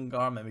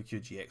Gengar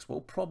Mimikyu GX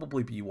will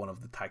probably be one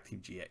of the Tag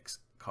Team GX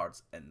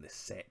cards in the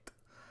set.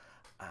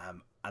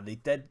 And they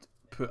did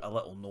put a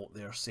little note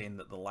there saying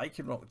that the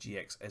Lycanroc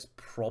GX is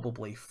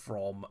probably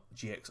from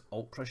GX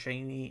Ultra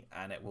Shiny,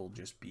 and it will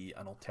just be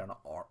an alternate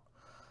art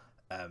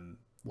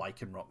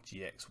Lycanroc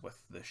GX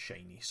with the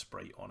shiny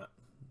sprite on it.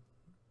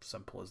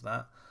 Simple as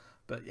that.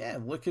 But yeah,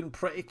 looking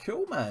pretty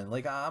cool, man.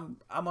 Like I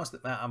must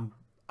admit,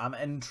 I'm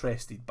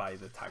interested by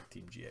the Tag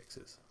Team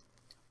GXs.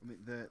 I mean,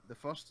 the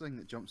first thing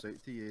that jumps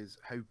out to you is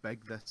how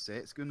big this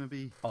set's going to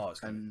be. Oh,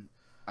 it's and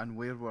and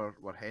where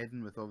we're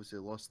heading with obviously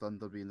Lost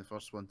Thunder being the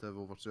first one to have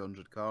over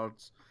 200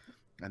 cards,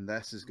 and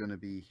this is going to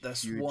be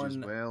This huge one as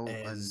well.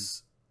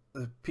 is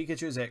the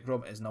Pikachu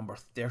Zekrom is number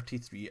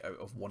 33 out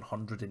of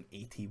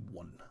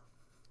 181.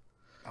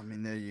 I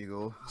mean, there you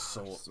go.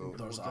 So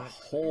there's a Deck,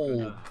 whole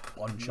you're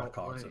bunch not of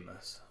cards in play.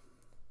 this.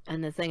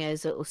 And the thing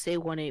is, it'll say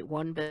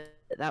 181, but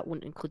that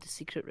won't include the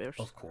secret rares.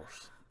 Of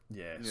course.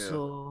 Yeah. Yeah.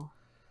 So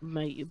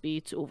might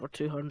be to over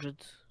 200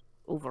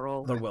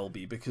 overall. There will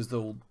be, because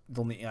they'll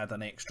need to add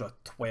an extra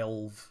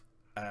 12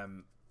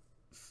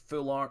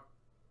 full art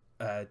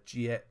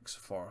GX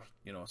for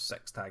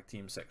 6 tag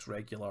team, 6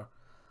 regular,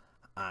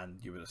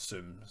 and you would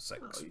assume 6.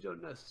 Well, you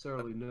don't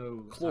necessarily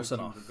know Close tag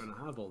teams enough. are going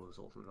to have all those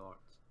alternate arts.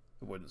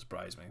 It wouldn't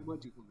surprise me. You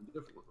might do something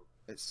different with them.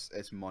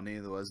 It's money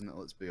though, isn't it?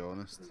 Let's be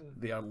honest.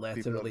 They are People are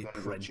literally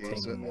gonna go chase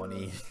printing it.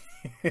 money.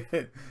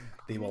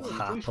 They will The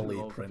happily rotation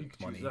of print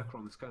Pikachu money.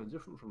 Zekrom is kind of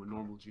different from a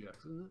normal GX,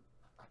 isn't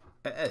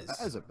it? It is.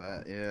 That is a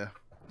bit, yeah.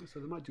 So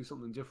they might do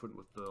something different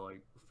with the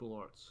full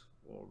arts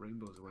or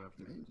rainbows or whatever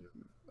they do.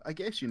 I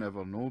guess you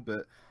never know,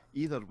 but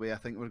either way, I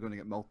think we're going to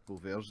get multiple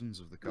versions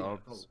of the Yeah,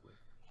 cards.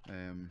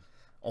 probably.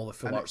 All the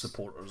full And art it's-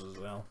 supporters as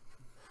well.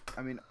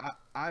 I mean,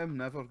 I'm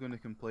never going to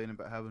complain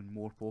about having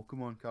more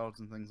Pokemon cards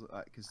and things like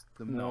that, because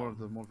the No.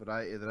 more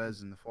variety there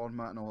is in the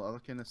format and all that other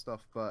kind of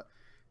stuff. But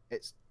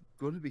it's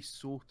going to be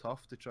so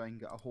tough to try and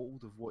get a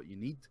hold of what you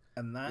need,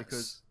 And that's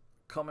because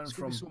coming it's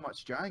going from to be so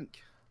much jank.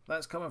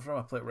 That's coming from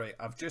a play. Right,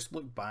 I've just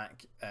looked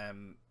back.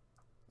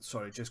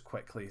 Sorry, just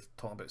quickly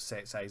talking about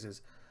set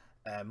sizes.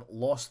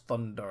 Lost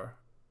Thunder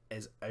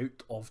is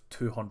out of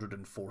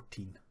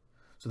 214,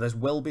 so this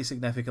will be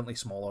significantly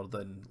smaller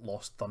than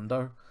Lost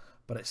Thunder,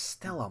 but it's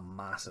still a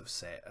massive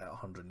set at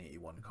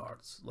 181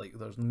 cards. Like,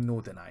 there's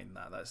no denying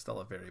that. That's still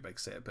a very big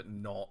set, but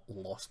not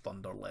Lost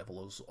Thunder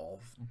levels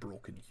of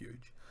broken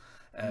huge.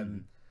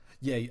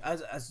 Yeah,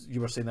 as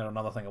you were saying there,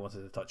 another thing I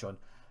wanted to touch on,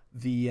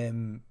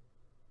 the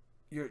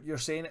you're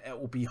saying it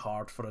will be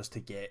hard for us to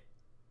get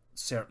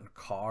certain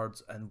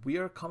cards, and we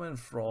are coming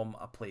from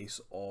a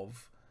place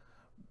of,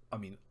 I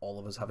mean, all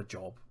of us have a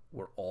job.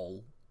 We're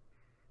all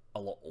a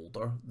lot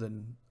older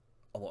than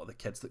a lot of the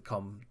kids that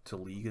come to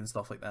League and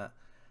stuff like that.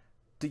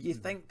 Do you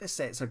think the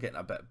sets are getting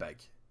a bit big?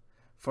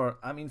 For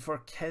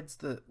kids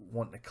that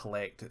want to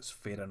collect, it's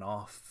fair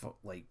enough.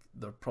 Like,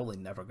 they're probably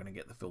never going to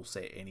get the full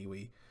set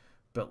anyway.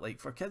 But like,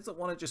 for kids that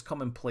want to just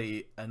come and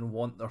play and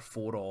want their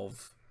 4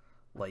 of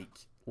like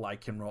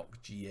Lycanroc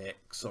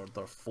GX, or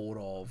their 4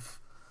 of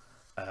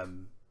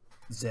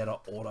Zera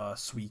Aura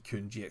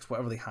Suicune GX,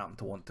 whatever they happen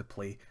to want to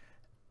play,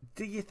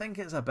 do you think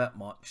it's a bit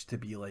much to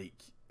be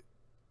like,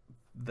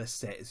 this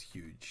set is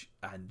huge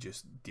and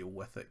just deal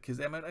with it? Because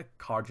the amount of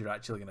cards you're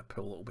actually going to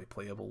pull that will be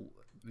playable,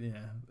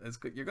 yeah, it's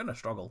good. You're going to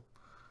struggle.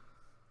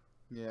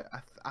 Yeah,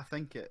 I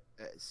think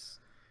it's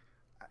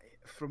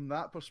from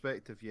that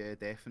perspective. Yeah,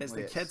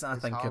 definitely. It's the kids I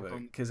it's think hard about,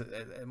 on- because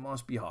it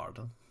must be hard.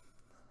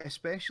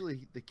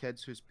 especially the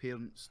kids whose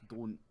parents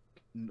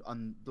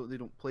they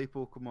don't play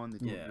Pokemon, they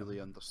don't Yeah. really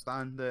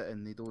understand it,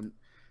 and they don't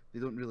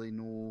really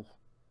know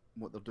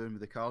what they're doing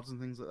with the cards and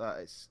things like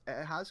that.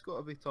 It has got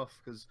to be tough,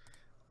 because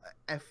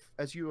if,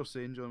 as you were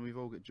saying, John, we've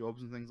all got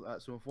jobs and things like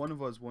that. So if one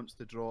of us wants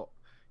to drop,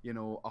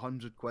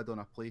 £100 on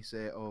a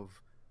playset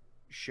of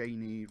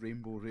shiny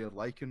rainbow rare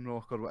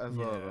Lycanroc or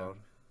whatever,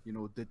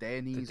 or the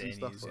Denny's and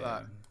stuff like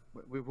that,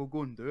 we'll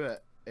go and do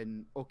it.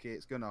 And okay,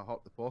 it's gonna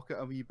hurt the pocket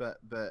a wee bit,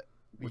 but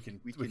we can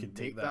take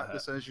make that that hit.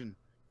 decision,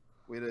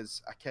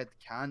 whereas a kid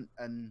can't.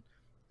 And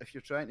if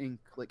you're trying to,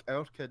 like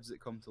our kids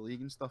that come to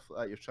League and stuff like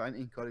that, you're trying to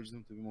encourage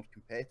them to be more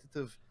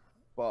competitive,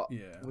 but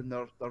Yeah. when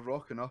they're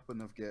rocking up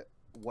and they've got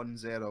one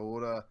Zera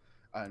Aura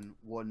and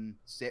one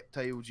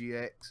Sceptile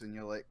GX, and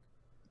you're like,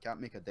 you can't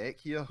make a deck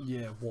here.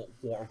 Yeah, what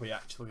are we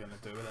actually going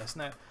to do with this?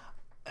 Now,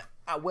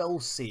 I will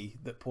say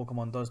that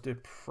Pokemon does do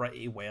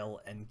pretty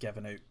well in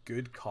giving out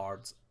good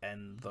cards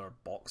in their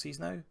boxes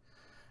now.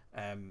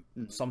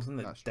 Something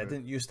that that's true.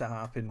 didn't used to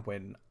happen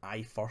when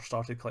I first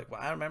started collecting.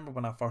 Well, I remember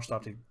when I first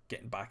started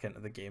getting back into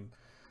the game,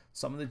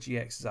 some of the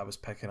GXs I was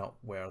picking up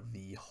were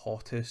the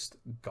hottest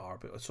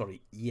garbage.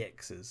 Sorry,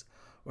 EXs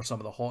were some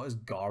of the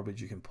hottest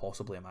garbage you can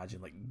possibly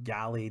imagine, like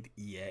Gallade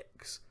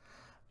EX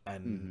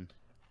and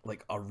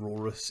like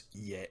Aurorus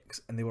EX,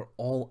 and they were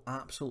all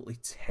absolutely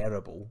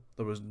terrible.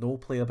 There was no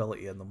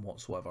playability in them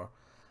whatsoever.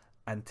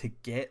 And to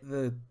get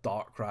the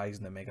Darkrai's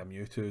and the Mega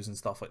Mewtwo's and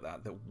stuff like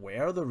that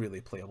were the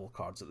really playable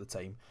cards at the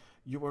time,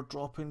 you were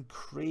dropping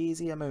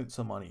crazy amounts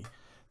of money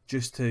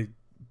just to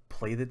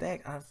play the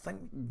deck. And I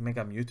think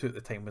Mega Mewtwo at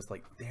the time was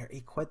like 30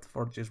 quid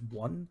for just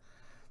one.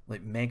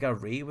 Like, Mega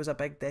Ray was a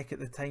big deck at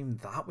the time.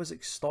 That was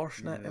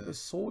extortionate. Yeah. It was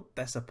so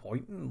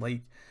disappointing,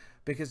 like,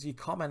 because you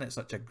come in at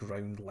such a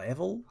ground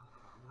level.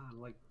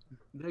 Man, like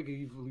Mega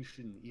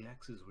Evolution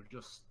EXs were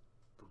just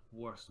the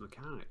worst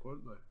mechanic,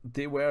 weren't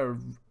they? They were,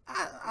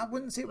 I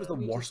wouldn't say it was the I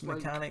mean, worst just, like,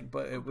 mechanic,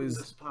 but it Open was,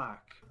 this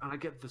pack, and I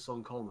get this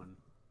uncommon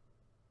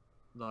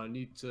that I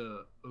need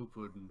to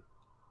open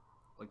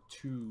like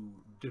 2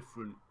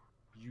 different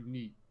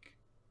unique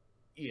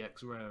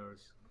EX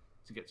rares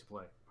to get to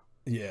play.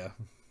 yeah.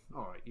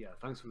 Alright, yeah,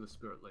 thanks for the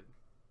Spirit Link.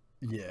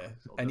 Yeah,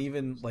 So and that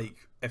even was- like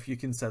if you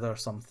consider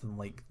something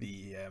like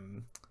the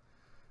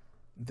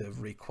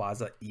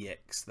Rayquaza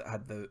EX that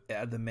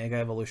had the Mega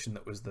Evolution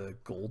that was the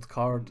gold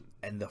card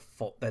in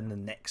the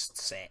next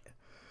set.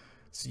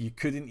 So you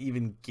couldn't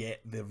even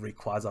get the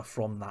Rayquaza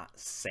from that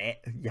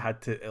set. You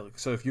had to,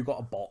 so if you got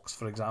a box,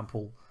 for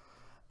example,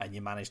 and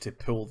you managed to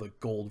pull the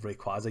gold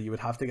Rayquaza, you would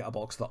have to get a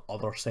box of the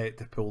other set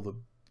to pull the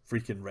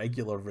freaking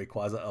regular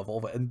Rayquaza to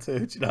evolve it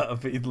into. Do you know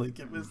what I mean? Like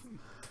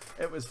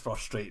it was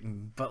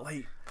frustrating, but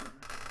like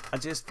I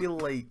just feel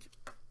like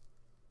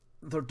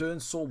they're doing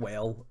so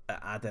well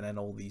at adding in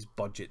all these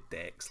budget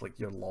decks, like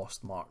your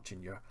Lost March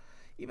and your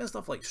even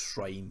stuff like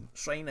Shrine.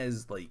 Shrine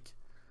is like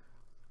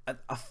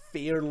a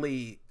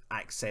fairly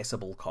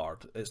accessible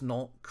card. It's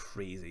not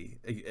crazy.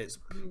 It's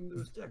I mean,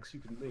 there's decks you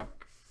can make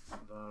that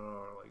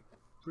are like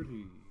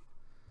pretty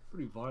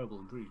viable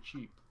and pretty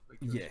cheap.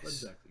 Like your Yes.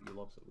 spread deck that you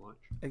love so much.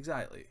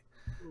 exactly.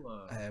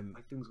 Well,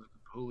 like things like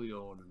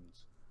Napoleon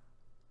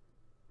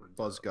and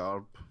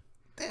Buzzgarb.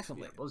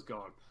 Definitely. Yeah,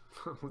 Buzzguard.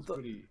 was The-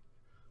 pretty.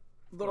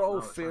 They're Well, all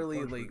now it's fairly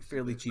unfortunate it's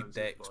fairly super cheap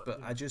expensive, decks, but but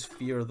yeah. I just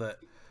fear that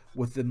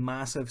with the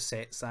massive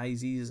set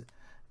sizes,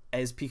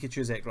 is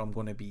Pikachu Zekrom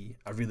going to be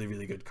a really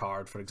really good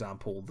card, for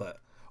example, that,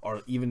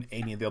 or even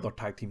any of the other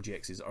tag team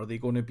GXs, are they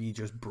going to be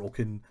just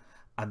broken?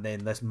 And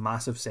then this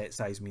massive set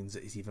size means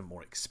that it's even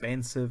more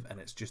expensive and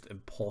it's just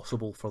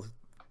impossible for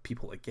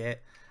people to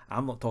get.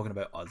 I'm not talking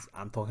about us.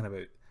 I'm talking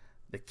about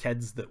the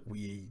kids that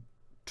we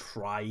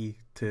try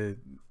to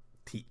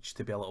teach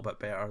to be a little bit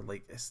better.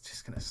 Like, it's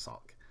just going to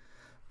suck.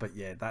 But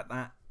yeah,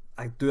 that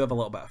I do have a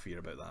little bit of fear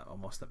about that, I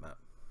must admit.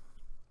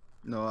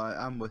 No,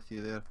 I'm with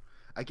you there.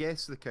 I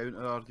guess the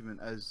counter argument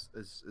is,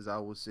 as I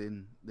was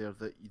saying there,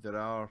 that there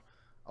are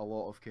a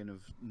lot of kind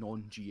of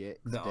non-GX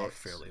That decks, are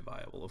fairly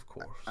viable, of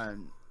course.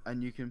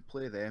 and you can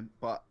play them.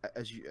 But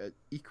as you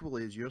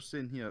equally as you're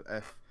saying here,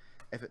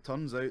 if it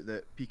turns out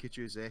that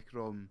Pikachu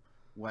Zekrom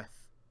with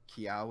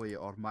Kiawe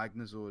or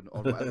Magnezone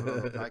or whatever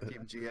other tag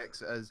team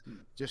GX it is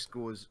just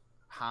goes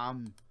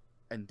ham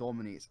and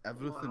dominates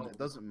everything, Well, it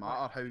doesn't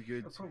matter how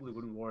good. I probably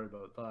wouldn't worry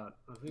about that.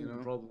 I think You the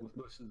know? problem with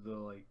most of the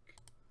like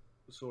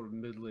sort of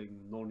middling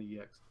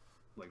non-EX,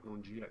 like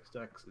non-GX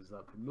decks, is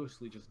that they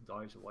mostly just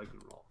die to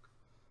Lycanroc.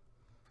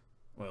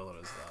 Well,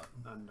 there is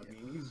that. And I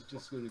mean, he's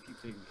just going to keep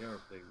taking care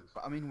of things.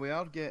 But I mean, we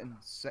are getting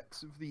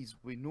 6 of these.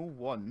 We know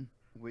one.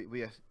 We're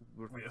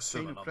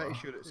assume kind of pretty another.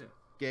 sure it's Yeah.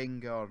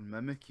 Gengar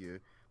Mimikyu,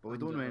 but we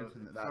don't know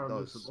anything that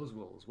Pheromosa does.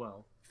 Buzzwole as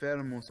well.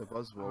 Pheromosa I'm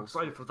Buzzwole.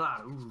 excited for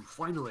that. Ooh,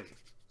 finally,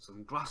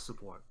 some grass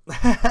support. Do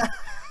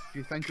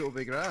you think it'll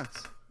be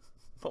grass?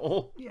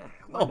 Oh, Yeah.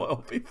 no,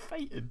 it'll be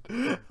fighting.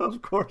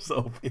 Of course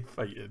it'll be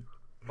fighting.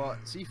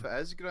 But see, if it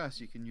is grass,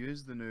 you can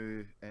use the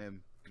new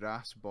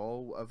grass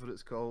ball, whatever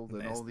it's called,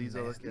 and all these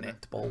other kind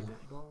of netball.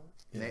 Netball.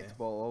 Yeah.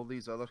 netball, all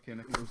these other kind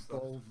of cool stuff.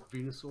 Ball,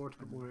 Venusaur to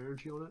put more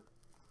energy on it.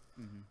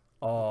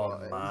 Oh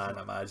But it is- man,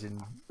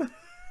 imagine.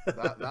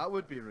 That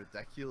would be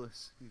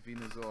ridiculous.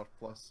 Venusaur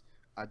plus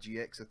a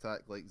GX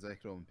attack like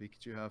Zekrom and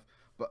Pikachu have.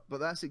 But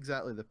that's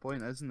exactly the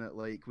point, isn't it?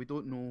 Like, we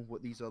don't know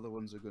what these other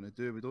ones are going to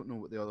do. We don't know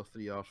what the other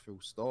 3 are full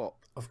stop.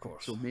 Of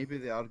course. So maybe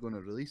they are going to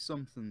release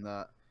something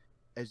that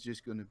is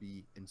just going to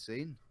be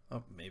insane.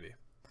 Oh, maybe.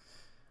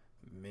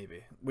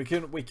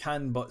 We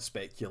can but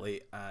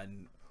speculate,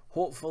 and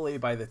hopefully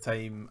by the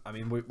time, I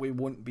mean, we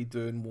won't be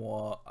doing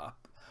we're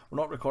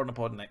not recording a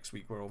pod next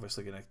week. We're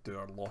obviously going to do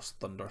our Lost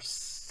Thunder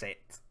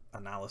set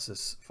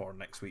analysis for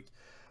next week,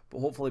 but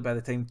hopefully by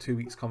the time 2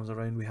 weeks comes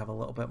around, we have a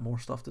little bit more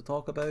stuff to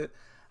talk about.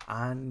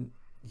 And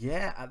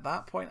yeah, at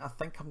that point, I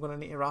think I'm going to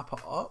need to wrap it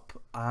up.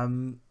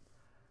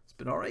 It's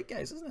been alright,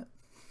 guys, isn't it?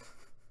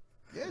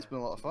 Yeah, it's been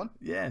a lot of fun.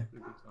 Yeah. A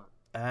good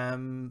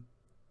time.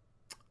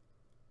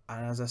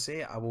 And as I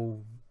say, I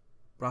will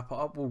wrap it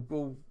up.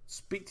 We'll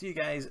speak to you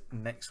guys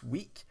next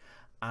week.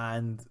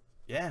 And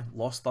yeah,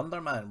 Lost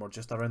Thunder, man, we're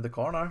just around the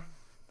corner.